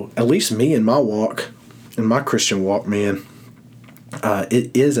 So at least me in my Christian walk, man,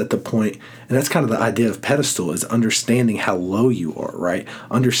 it is at the point, and that's kind of the idea of pedestal, is understanding how low you are, right?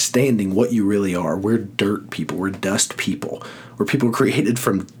 Understanding what you really are. We're dirt people. We're dust people. We're people created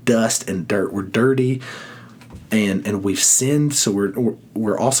from dust and dirt. We're dirty, and we've sinned. So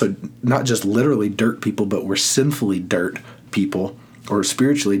we're also not just literally dirt people, but we're sinfully dirt people, or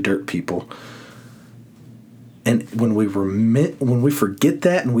spiritually dirt people. And when we forget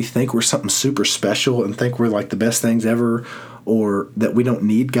that and we think we're something super special and think we're like the best things ever, or that we don't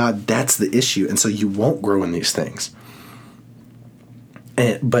need God, that's the issue. And so you won't grow in these things.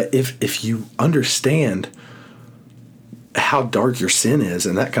 But if you understand how dark your sin is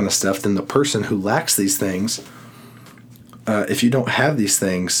and that kind of stuff, then the person who lacks these things, if you don't have these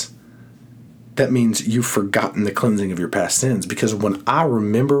things, that means you've forgotten the cleansing of your past sins. Because when I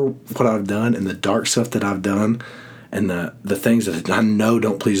remember what I've done and the dark stuff that I've done and the things that I know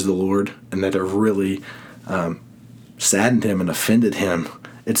don't please the Lord and that have really saddened him and offended him,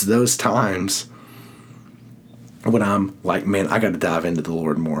 it's those times when I'm like, man, I got to dive into the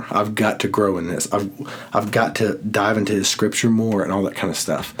Lord more. I've got to grow in this. I've got to dive into his scripture more and all that kind of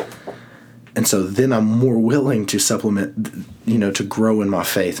stuff. And so then I'm more willing to supplement, to grow in my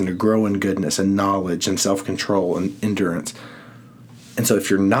faith and to grow in goodness and knowledge and self-control and endurance. And so if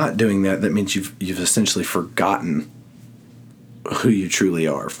you're not doing that, that means you've essentially forgotten who you truly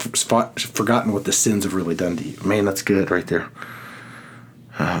are, forgotten what the sins have really done to you. Man, that's good right there.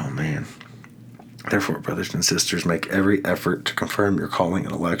 Oh, man. Therefore, brothers and sisters, make every effort to confirm your calling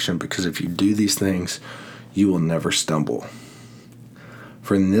and election, because if you do these things, you will never stumble.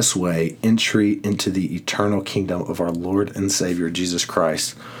 For in this way, entry into the eternal kingdom of our Lord and Savior Jesus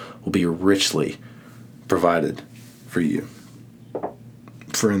Christ will be richly provided for you.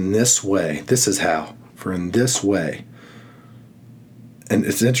 For in this way, this is how, for in this way. And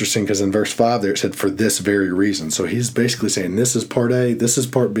it's interesting because in verse 5 there it said, for this very reason. So he's basically saying this is part A, this is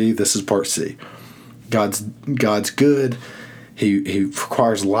part B, this is part C. God's good. He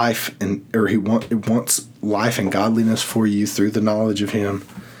requires life, he wants life and godliness for you through the knowledge of him.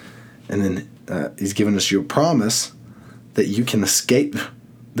 And then he's given us your promise that you can escape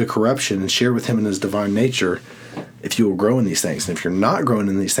the corruption and share with him in his divine nature if you will grow in these things. And if you're not growing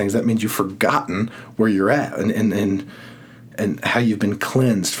in these things, that means you've forgotten where you're at. And and how you've been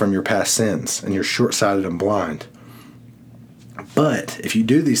cleansed from your past sins, and you're short-sighted and blind. But if you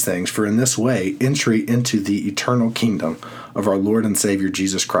do these things, for in this way, entry into the eternal kingdom of our Lord and Savior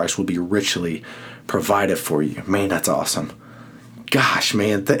Jesus Christ will be richly provided for you. Man, that's awesome. Gosh,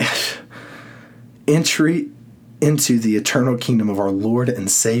 man, entry into the eternal kingdom of our Lord and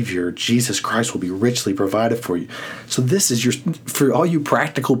Savior Jesus Christ will be richly provided for you. So this is for all you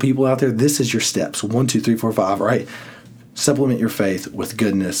practical people out there, this is your steps. 1, 2, 3, 4, 5, right? Supplement your faith with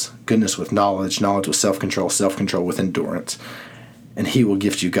goodness, goodness with knowledge, knowledge with self-control, self-control with endurance. And he will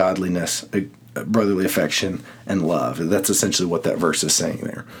gift you godliness, brotherly affection, and love. That's essentially what that verse is saying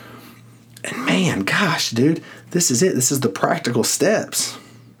there. And man, gosh, dude, this is it. This is the practical steps,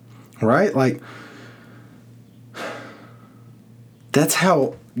 right? Like, that's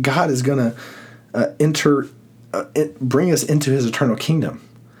how God is going to bring us into his eternal kingdom.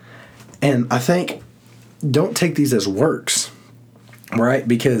 And I think, don't take these as works, right?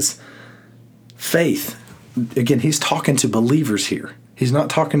 Because faith, again, he's talking to believers here. He's not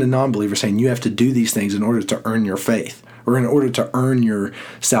talking to non-believers saying you have to do these things in order to earn your faith or in order to earn your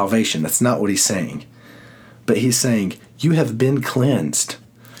salvation. That's not what he's saying. But he's saying you have been cleansed.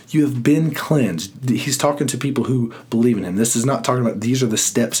 You have been cleansed. He's talking to people who believe in him. This is not talking about these are the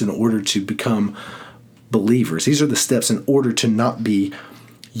steps in order to become believers. These are the steps in order to not be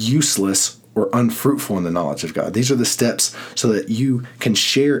useless or unfruitful in the knowledge of God. These are the steps so that you can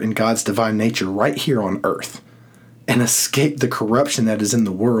share in God's divine nature right here on earth and escape the corruption that is in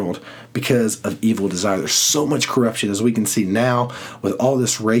the world because of evil desire. There's so much corruption, as we can see now, with all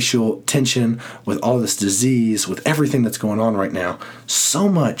this racial tension, with all this disease, with everything that's going on right now. So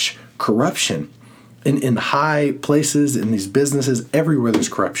much corruption in high places, in these businesses, everywhere there's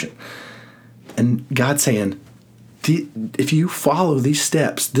corruption. And God's saying, if you follow these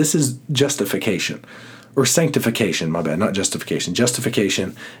steps, this is justification. Or sanctification, my bad, not justification.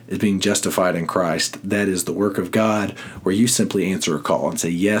 Justification is being justified in Christ. That is the work of God, where you simply answer a call and say,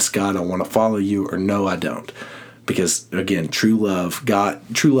 yes, God, I want to follow you, or no, I don't. Because, again, true love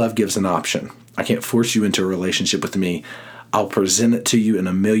gives an option. I can't force you into a relationship with me. I'll present it to you in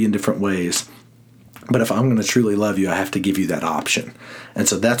a million different ways. But if I'm going to truly love you, I have to give you that option. And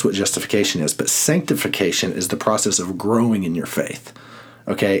so that's what justification is. But sanctification is the process of growing in your faith.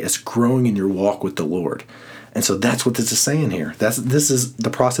 Okay, it's growing in your walk with the Lord. And so that's what this is saying here. This is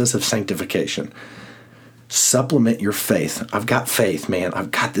the process of sanctification. Supplement your faith. I've got faith, man. I've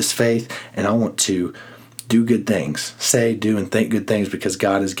got this faith, and I want to do good things. Say, do, and think good things because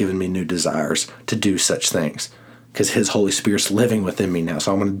God has given me new desires to do such things. Because his Holy Spirit's living within me now.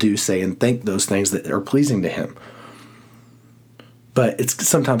 So I'm going to do, say, and think those things that are pleasing to him. But it's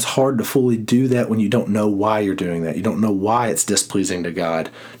sometimes hard to fully do that when you don't know why you're doing that. You don't know why it's displeasing to God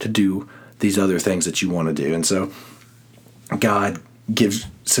to do these other things that you want to do. And so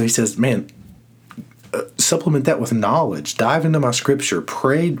he says, man, supplement that with knowledge. Dive into my scripture.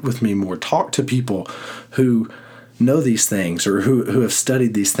 Pray with me more. Talk to people who know these things or who have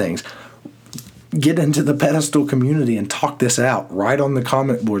studied these things. Get into the pedestal community and talk this out. Write on the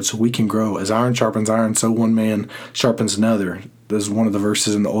comment board so we can grow. As iron sharpens iron, so one man sharpens another. This is one of the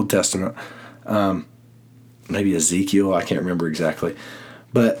verses in the Old Testament. Maybe Ezekiel, I can't remember exactly.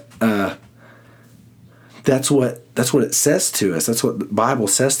 But that's what it says to us. That's what the Bible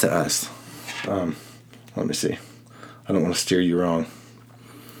says to us. Let me see. I don't want to steer you wrong.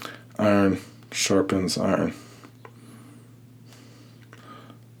 Iron sharpens iron.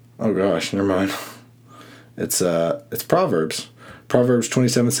 Oh gosh, never mind. It's Proverbs. Proverbs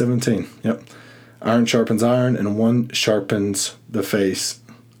 27:17. Yep. Iron sharpens iron, and one sharpens the face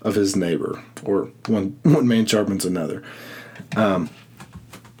of his neighbor, or one man sharpens another.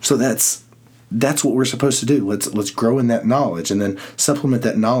 So that's what we're supposed to do. Let's grow in that knowledge, and then supplement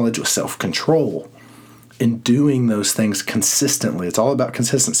that knowledge with self-control in doing those things consistently. It's all about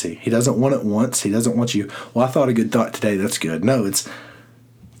consistency. He doesn't want it once. He doesn't want you, well, I thought a good thought today, that's good. No, it's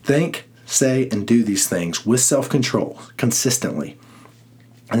think, say, and do these things with self-control consistently.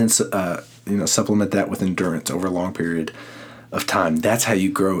 And then supplement that with endurance over a long period of time. That's how you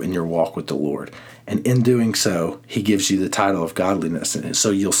grow in your walk with the Lord. And in doing so, he gives you the title of godliness. And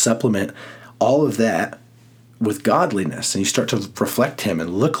so you'll supplement all of that with godliness, and you start to reflect him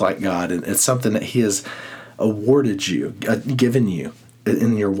and look like God. And it's something that he has awarded you, given you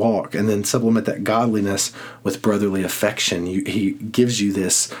in your walk. And then supplement that godliness with brotherly affection. He gives you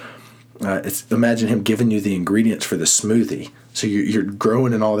this. Imagine him giving you the ingredients for the smoothie. So you're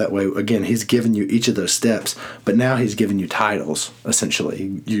growing in all that way. Again, he's given you each of those steps, but now he's given you titles,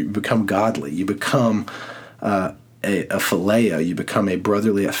 essentially. You become godly. You become a phileo. You become a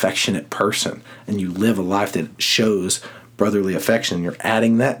brotherly, affectionate person, and you live a life that shows brotherly affection. You're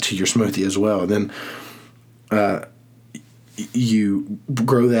adding that to your smoothie as well. And then you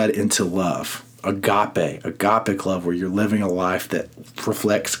grow that into love, agapic love, where you're living a life that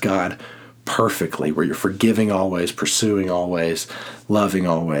reflects God perfectly, where you're forgiving always, pursuing always, loving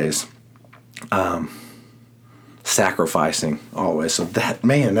always, sacrificing always. So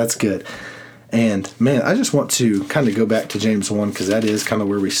that's good. And man, I just want to kind of go back to James 1, because that is kind of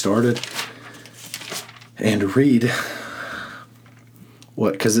where we started, and read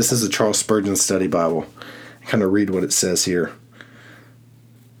because this is a Charles Spurgeon Study Bible, kind of read what it says here.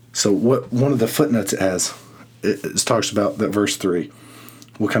 So what one of the footnotes it talks about that verse 3.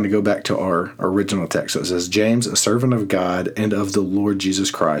 We'll kind of go back to our original text. So it says, James, a servant of God and of the Lord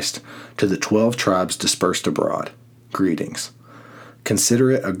Jesus Christ, to the 12 tribes dispersed abroad, greetings. Consider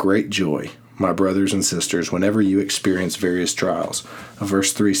it a great joy, my brothers and sisters, whenever you experience various trials.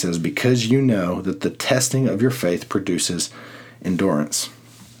 Verse 3 says, because you know that the testing of your faith produces endurance.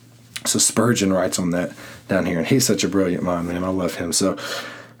 So Spurgeon writes on that down here, and he's such a brilliant mind, man. I love him. So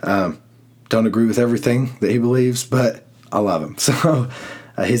don't agree with everything that he believes, but I love him. So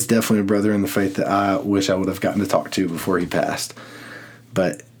he's definitely a brother in the faith that I wish I would have gotten to talk to before he passed.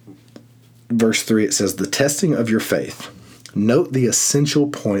 But verse 3, it says, the testing of your faith. Note the essential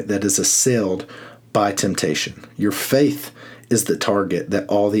point that is assailed by temptation. Your faith is the target that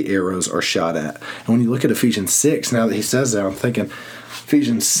all the arrows are shot at. And when you look at Ephesians 6, now that he says that, I'm thinking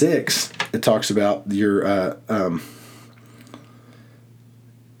Ephesians 6, it talks about your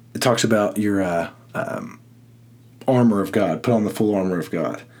armor of God. Put on the full armor of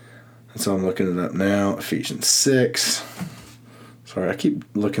God. And so I'm looking it up now. Ephesians 6. Sorry, I keep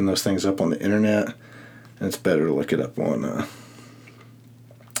looking those things up on the internet, and it's better to look it up on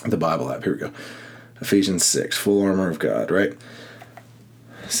the Bible app. Here we go. Ephesians 6, full armor of God, right?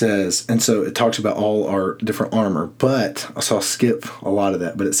 Says, and so it talks about all our different armor, but I'll skip a lot of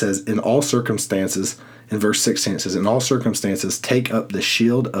that. But it says, in all circumstances, in verse 16, it says, in all circumstances, take up the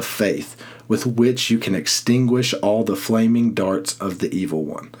shield of faith, with which you can extinguish all the flaming darts of the evil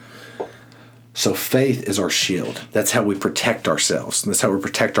one. So faith is our shield. That's how we protect ourselves. That's how we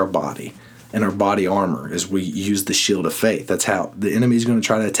protect our body. And our body armor is we use the shield of faith. That's how the enemy is going to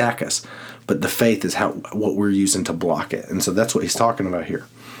try to attack us. But the faith is what we're using to block it. And so that's what he's talking about here.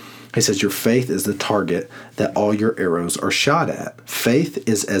 He says, your faith is the target that all your arrows are shot at. Faith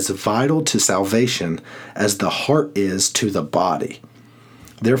is as vital to salvation as the heart is to the body.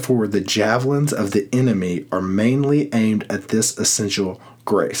 Therefore, the javelins of the enemy are mainly aimed at this essential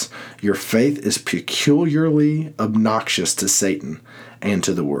grace. Your faith is peculiarly obnoxious to Satan and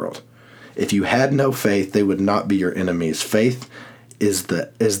to the world. If you had no faith, they would not be your enemies. Faith is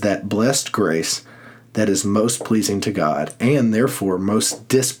that blessed grace that is most pleasing to God, and therefore most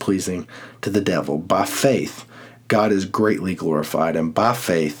displeasing to the devil. By faith, God is greatly glorified, and by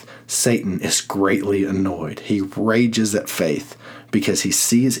faith, Satan is greatly annoyed. He rages at faith because he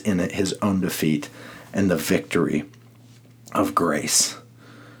sees in it his own defeat and the victory of grace.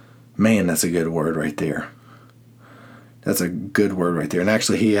 Man, that's a good word right there. That's a good word right there. And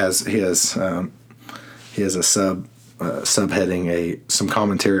actually, he has a subheading, some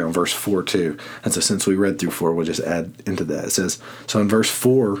commentary on verse 4 too. And so since we read through 4, we'll just add into that. It says, so in verse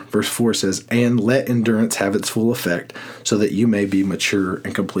 4 says, and let endurance have its full effect, so that you may be mature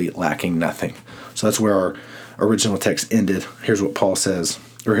and complete, lacking nothing. So that's where our original text ended. Here's what Paul says,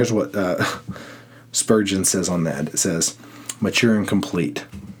 or here's what Spurgeon says on that. It says, mature and complete.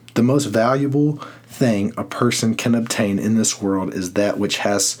 The most valuable thing a person can obtain in this world is that which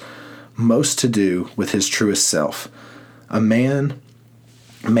has most to do with his truest self. A man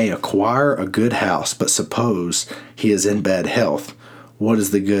may acquire a good house, but suppose he is in bad health, what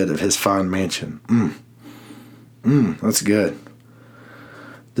is the good of his fine mansion? That's good.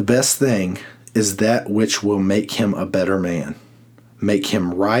 The best thing is that which will make him a better man, make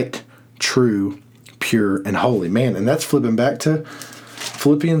him right, true, pure, and holy. Man, and that's flipping back to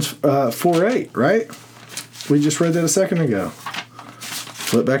Philippians 4:8, right? We just read that a second ago.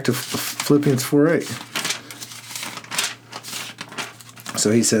 Flip back to Philippians 4:8. So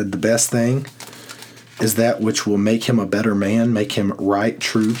he said, the best thing is that which will make him a better man, make him right,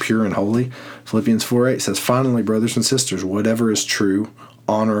 true, pure, and holy. Philippians 4:8 says, finally, brothers and sisters, whatever is true,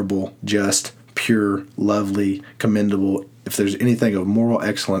 honorable, just, pure, lovely, commendable, if there's anything of moral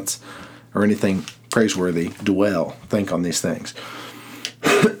excellence or anything praiseworthy, think on these things.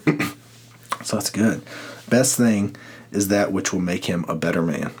 So that's good. Best thing is that which will make him a better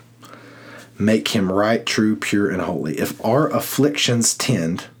man. Make him right, true, pure, and holy. If our afflictions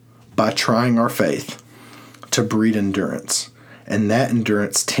tend, by trying our faith, to breed endurance, and that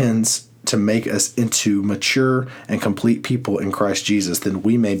endurance tends to make us into mature and complete people in Christ Jesus, then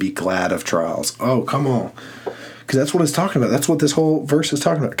we may be glad of trials. Oh, come on. Because that's what it's talking about. That's what this whole verse is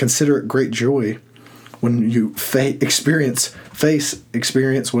talking about. Consider it great joy when you experience,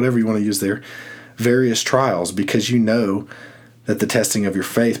 whatever you want to use there, various trials, because you know that the testing of your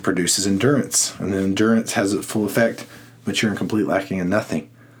faith produces endurance. And then endurance has its full effect, mature and complete, lacking in nothing.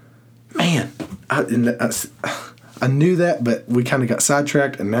 Man, I knew that, but we kind of got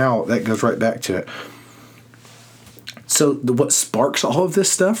sidetracked, and now that goes right back to it. So what sparks all of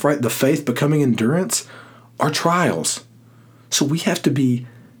this stuff, right? The faith becoming endurance are trials. So we have to be,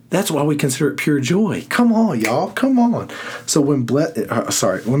 that's why we consider it pure joy. Come on, y'all. Come on. So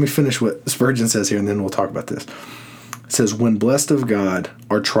let me finish what Spurgeon says here, and then we'll talk about this. It says, when blessed of God,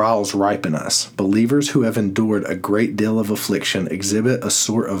 our trials ripen us. Believers who have endured a great deal of affliction exhibit a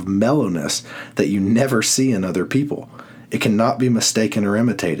sort of mellowness that you never see in other people. It cannot be mistaken or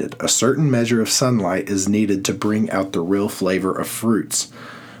imitated. A certain measure of sunlight is needed to bring out the real flavor of fruits.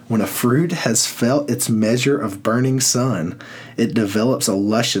 When a fruit has felt its measure of burning sun, it develops a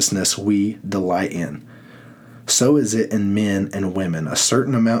lusciousness we delight in. So is it in men and women. A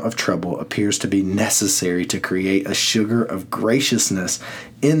certain amount of trouble appears to be necessary to create a sugar of graciousness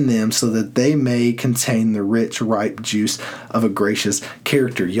in them so that they may contain the rich, ripe juice of a gracious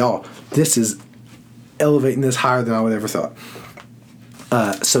character. Y'all, this is elevating this higher than I would ever thought.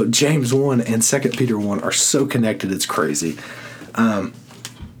 So James 1 and 2 Peter 1 are so connected, it's crazy. Because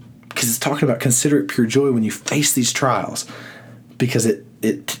it's talking about consider it pure joy when you face these trials. Because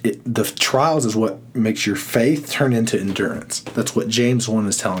the trials is what makes your faith turn into endurance. That's what James 1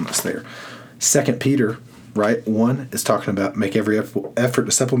 is telling us there. 2 Peter, right, 1 is talking about make every effort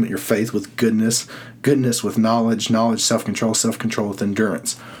to supplement your faith with goodness with knowledge, self-control with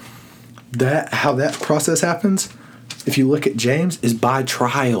endurance. How that process happens, if you look at James, is by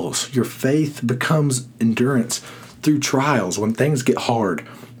trials. Your faith becomes endurance through trials, when things get hard,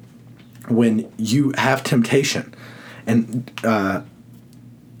 when you have temptation. And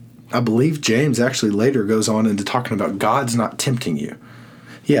I believe James actually later goes on into talking about God's not tempting you.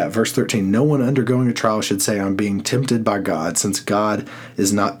 Yeah, verse 13, no one undergoing a trial should say, I'm being tempted by God, since God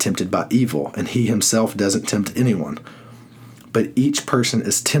is not tempted by evil, and he himself doesn't tempt anyone. But each person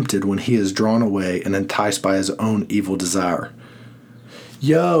is tempted when he is drawn away and enticed by his own evil desire.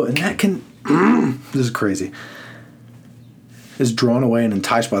 And that can, this is crazy, is drawn away and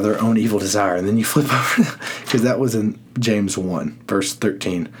enticed by their own evil desire. And then you flip over, because that was in James 1, verse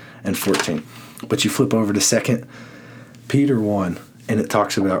 13 and 14. But you flip over to 2 Peter 1, and it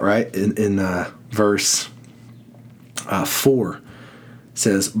talks about, right, in verse 4,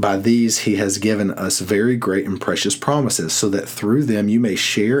 says, by these he has given us very great and precious promises, so that through them you may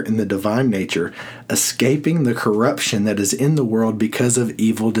share in the divine nature, escaping the corruption that is in the world because of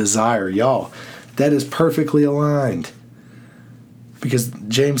evil desire. Y'all, that is perfectly aligned. Because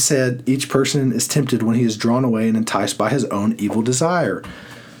James said each person is tempted when he is drawn away and enticed by his own evil desire.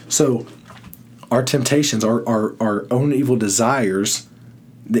 So our temptations, our own evil desires,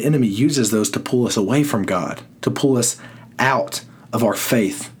 the enemy uses those to pull us away from God, to pull us out of our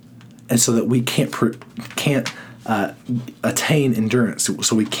faith, and so that we can't attain endurance.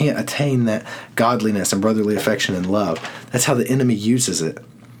 So we can't attain that godliness and brotherly affection and love. That's how the enemy uses it,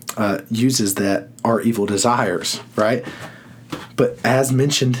 uses that our evil desires, right? But as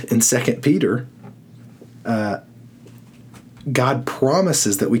mentioned in 2 Peter, God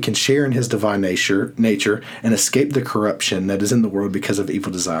promises that we can share in his divine nature and escape the corruption that is in the world because of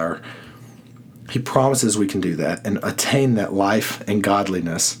evil desire. He promises we can do that and attain that life and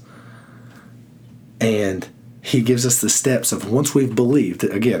godliness. And he gives us the steps of once we've believed.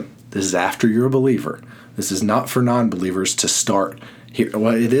 Again, this is after you're a believer. This is not for non-believers to start here.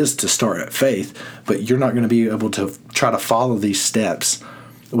 Well, it is to start at faith, but you're not going to be able to try to follow these steps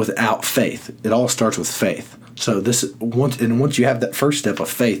without faith. It all starts with faith. So once you have that first step of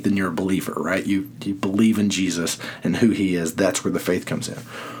faith, then you're a believer, right? You believe in Jesus and who he is. That's where the faith comes in.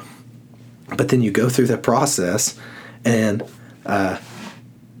 But then you go through that process, and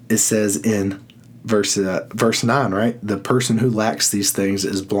it says in verse 9, right? The person who lacks these things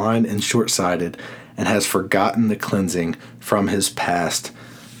is blind and short-sighted and has forgotten the cleansing from his past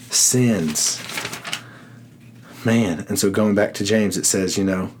sins. Man, and so going back to James, it says,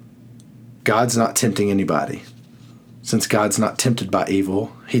 God's not tempting anybody. Since God's not tempted by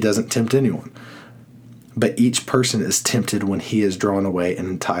evil, he doesn't tempt anyone. But each person is tempted when he is drawn away and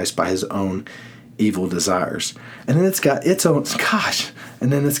enticed by his own evil desires. And then it's got its own,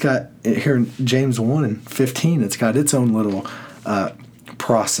 and then it's got, here in James 1 and 15, it's got its own little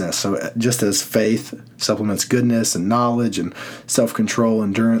process. So just as faith supplements goodness and knowledge and self-control,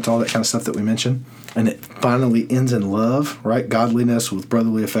 endurance, all that kind of stuff that we mentioned, and it finally ends in love, right? Godliness with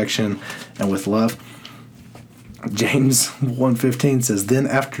brotherly affection and with love. James 1:15 says, then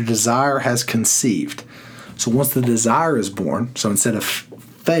after desire has conceived. So once the desire is born, so instead of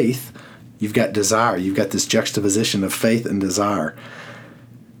faith, you've got desire. You've got this juxtaposition of faith and desire.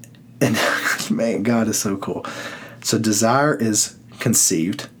 And man, God is so cool. So desire is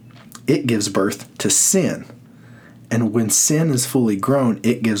conceived. It gives birth to sin. And when sin is fully grown,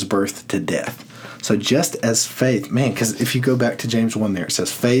 it gives birth to death. So just as faith, man, because if you go back to James 1 there, it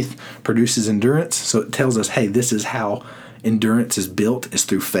says faith produces endurance. So it tells us, hey, this is how endurance is built, is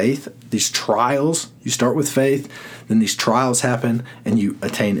through faith. These trials, you start with faith, then these trials happen, and you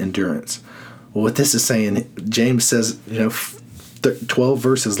attain endurance. Well, what this is saying, James says, 12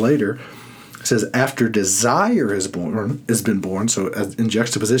 verses later, it says, after desire has been born, so in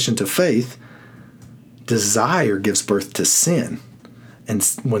juxtaposition to faith, desire gives birth to sin. And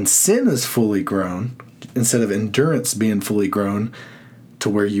when sin is fully grown, instead of endurance being fully grown to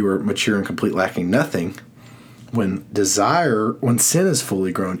where you are mature and complete, lacking nothing, when sin is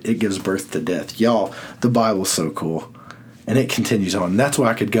fully grown, it gives birth to death. Y'all, the Bible's so cool. And it continues on. That's why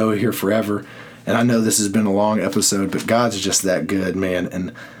I could go here forever. And I know this has been a long episode, but God's just that good, man.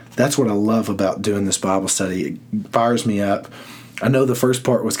 And that's what I love about doing this Bible study. It fires me up. I know the first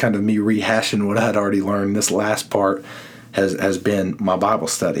part was kind of me rehashing what I had already learned. This last part has been my Bible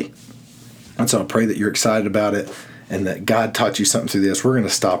study. And so I pray that you're excited about it and that God taught you something through this. We're going to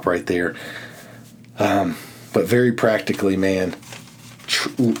stop right there. But very practically, man,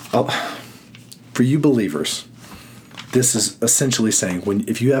 for you believers, this is essentially saying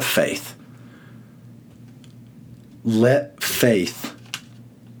if you have faith, let faith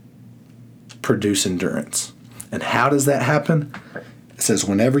produce endurance. And how does that happen? It says,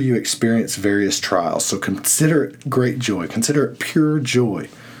 whenever you experience various trials. So consider it great joy. Consider it pure joy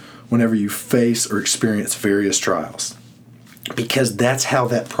whenever you face or experience various trials. Because that's how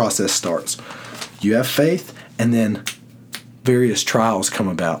that process starts. You have faith, and then various trials come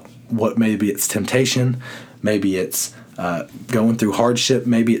about. Maybe it's temptation, maybe it's going through hardship,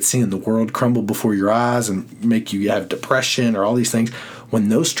 maybe it's seeing the world crumble before your eyes and make you have depression or all these things. When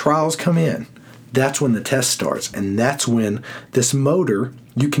those trials come in, that's when the test starts. And that's when this motor,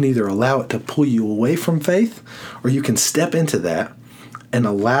 you can either allow it to pull you away from faith, or you can step into that and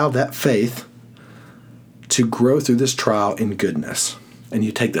allow that faith to grow through this trial in goodness. And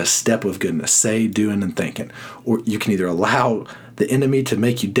you take the step of goodness, say, doing, and thinking. Or you can either allow the enemy to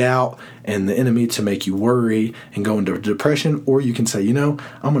make you doubt and the enemy to make you worry and go into depression, or you can say, I'm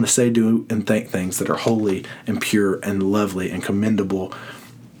going to say, do, and think things that are holy and pure and lovely and commendable,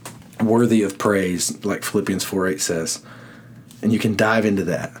 worthy of praise, like Philippians 4:8 says. And you can dive into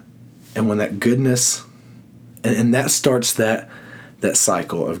that. And when that goodness, and that starts that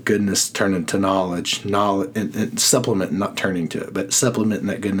cycle of goodness turning to knowledge, and supplement, not turning to it, but supplementing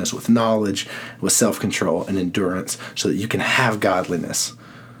that goodness with knowledge, with self-control and endurance, so that you can have godliness,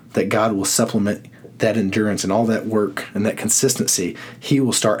 that God will supplement that endurance and all that work and that consistency. He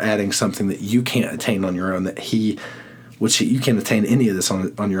will start adding something that you can't attain on your own, which you can't attain any of this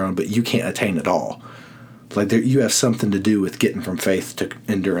on your own, but you can't attain it all. Like you have something to do with getting from faith to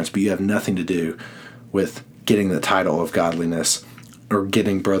endurance, but you have nothing to do with getting the title of godliness or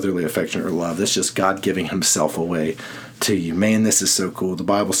getting brotherly affection or love. That's just God giving himself away to you. Man, this is so cool. The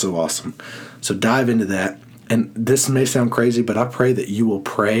Bible's so awesome. So dive into that. And this may sound crazy, but I pray that you will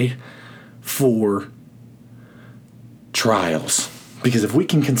pray for trials. Because if we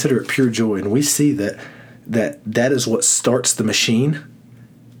can consider it pure joy, and we see that is what starts the machine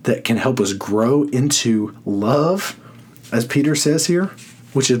that can help us grow into love, as Peter says here,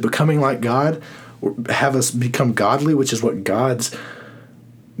 which is becoming like God, or have us become godly, which is what God's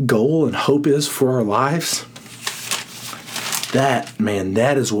goal and hope is for our lives. That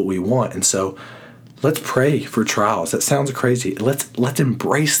is what we want. And so let's pray for trials. That sounds crazy. Let's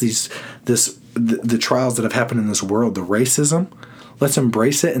embrace the trials that have happened in this world, the racism. Let's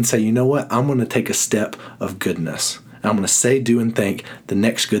embrace it and say, you know what? I'm going to take a step of goodness. I'm going to say, do, and think the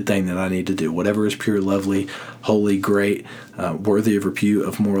next good thing that I need to do. Whatever is pure, lovely, holy, great, worthy of repute,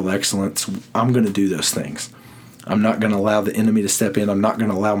 of moral excellence, I'm going to do those things. I'm not going to allow the enemy to step in. I'm not going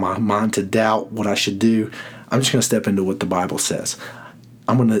to allow my mind to doubt what I should do. I'm just going to step into what the Bible says.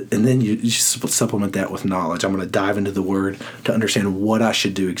 And then you supplement that with knowledge. I'm going to dive into the Word to understand what I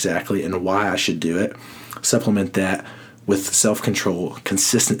should do exactly and why I should do it. Supplement that with self-control,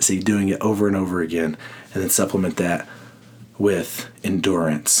 consistency, doing it over and over again, and then supplement that with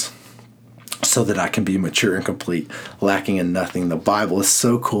endurance. so that I can be mature and complete, lacking in nothing. The Bible is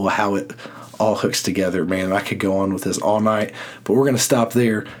so cool how it all hooks together, man. I could go on with this all night, but we're going to stop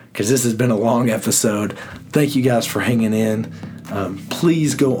there because this has been a long episode. Thank you guys for hanging in.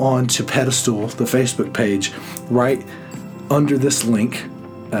 Please go on to Pedestal, the Facebook page, right under this link,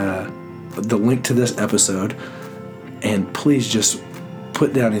 the link to this episode, and please just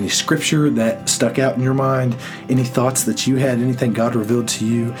put down any scripture that stuck out in your mind, any thoughts that you had, anything God revealed to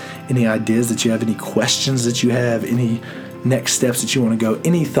you, any ideas that you have, any questions that you have, any next steps that you want to go,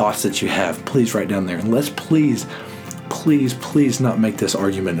 any thoughts that you have, please write down there. And let's please not make this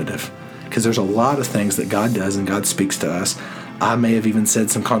argumentative, because there's a lot of things that God does and God speaks to us. I may have even said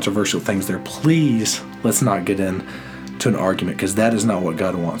some controversial things there. Please, let's not get into an argument, because that is not what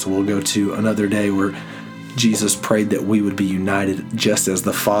God wants. We'll go to another day where Jesus prayed that we would be united just as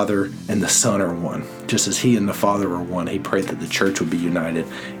the Father and the Son are one. Just as He and the Father are one, He prayed that the church would be united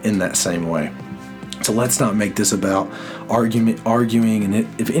in that same way. So let's not make this about arguing, and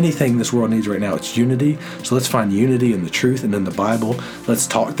if anything this world needs right now, it's unity. So let's find unity in the truth and in the Bible. Let's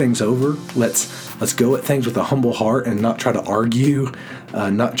talk things over. Let's go at things with a humble heart and not try to argue,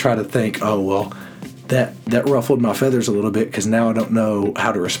 not try to think, oh, well, that ruffled my feathers a little bit because now I don't know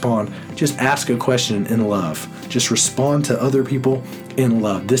how to respond. Just ask a question in love. Just respond to other people in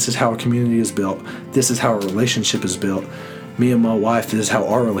love. This is how a community is built. This is how a relationship is built. Me and my wife, this is how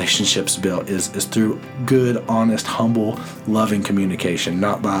our relationship's built, is through good, honest, humble, loving communication,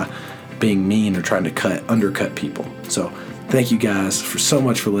 not by being mean or trying to undercut people. So thank you guys so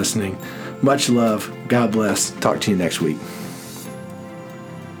much for listening. Much love. God bless. Talk to you next week.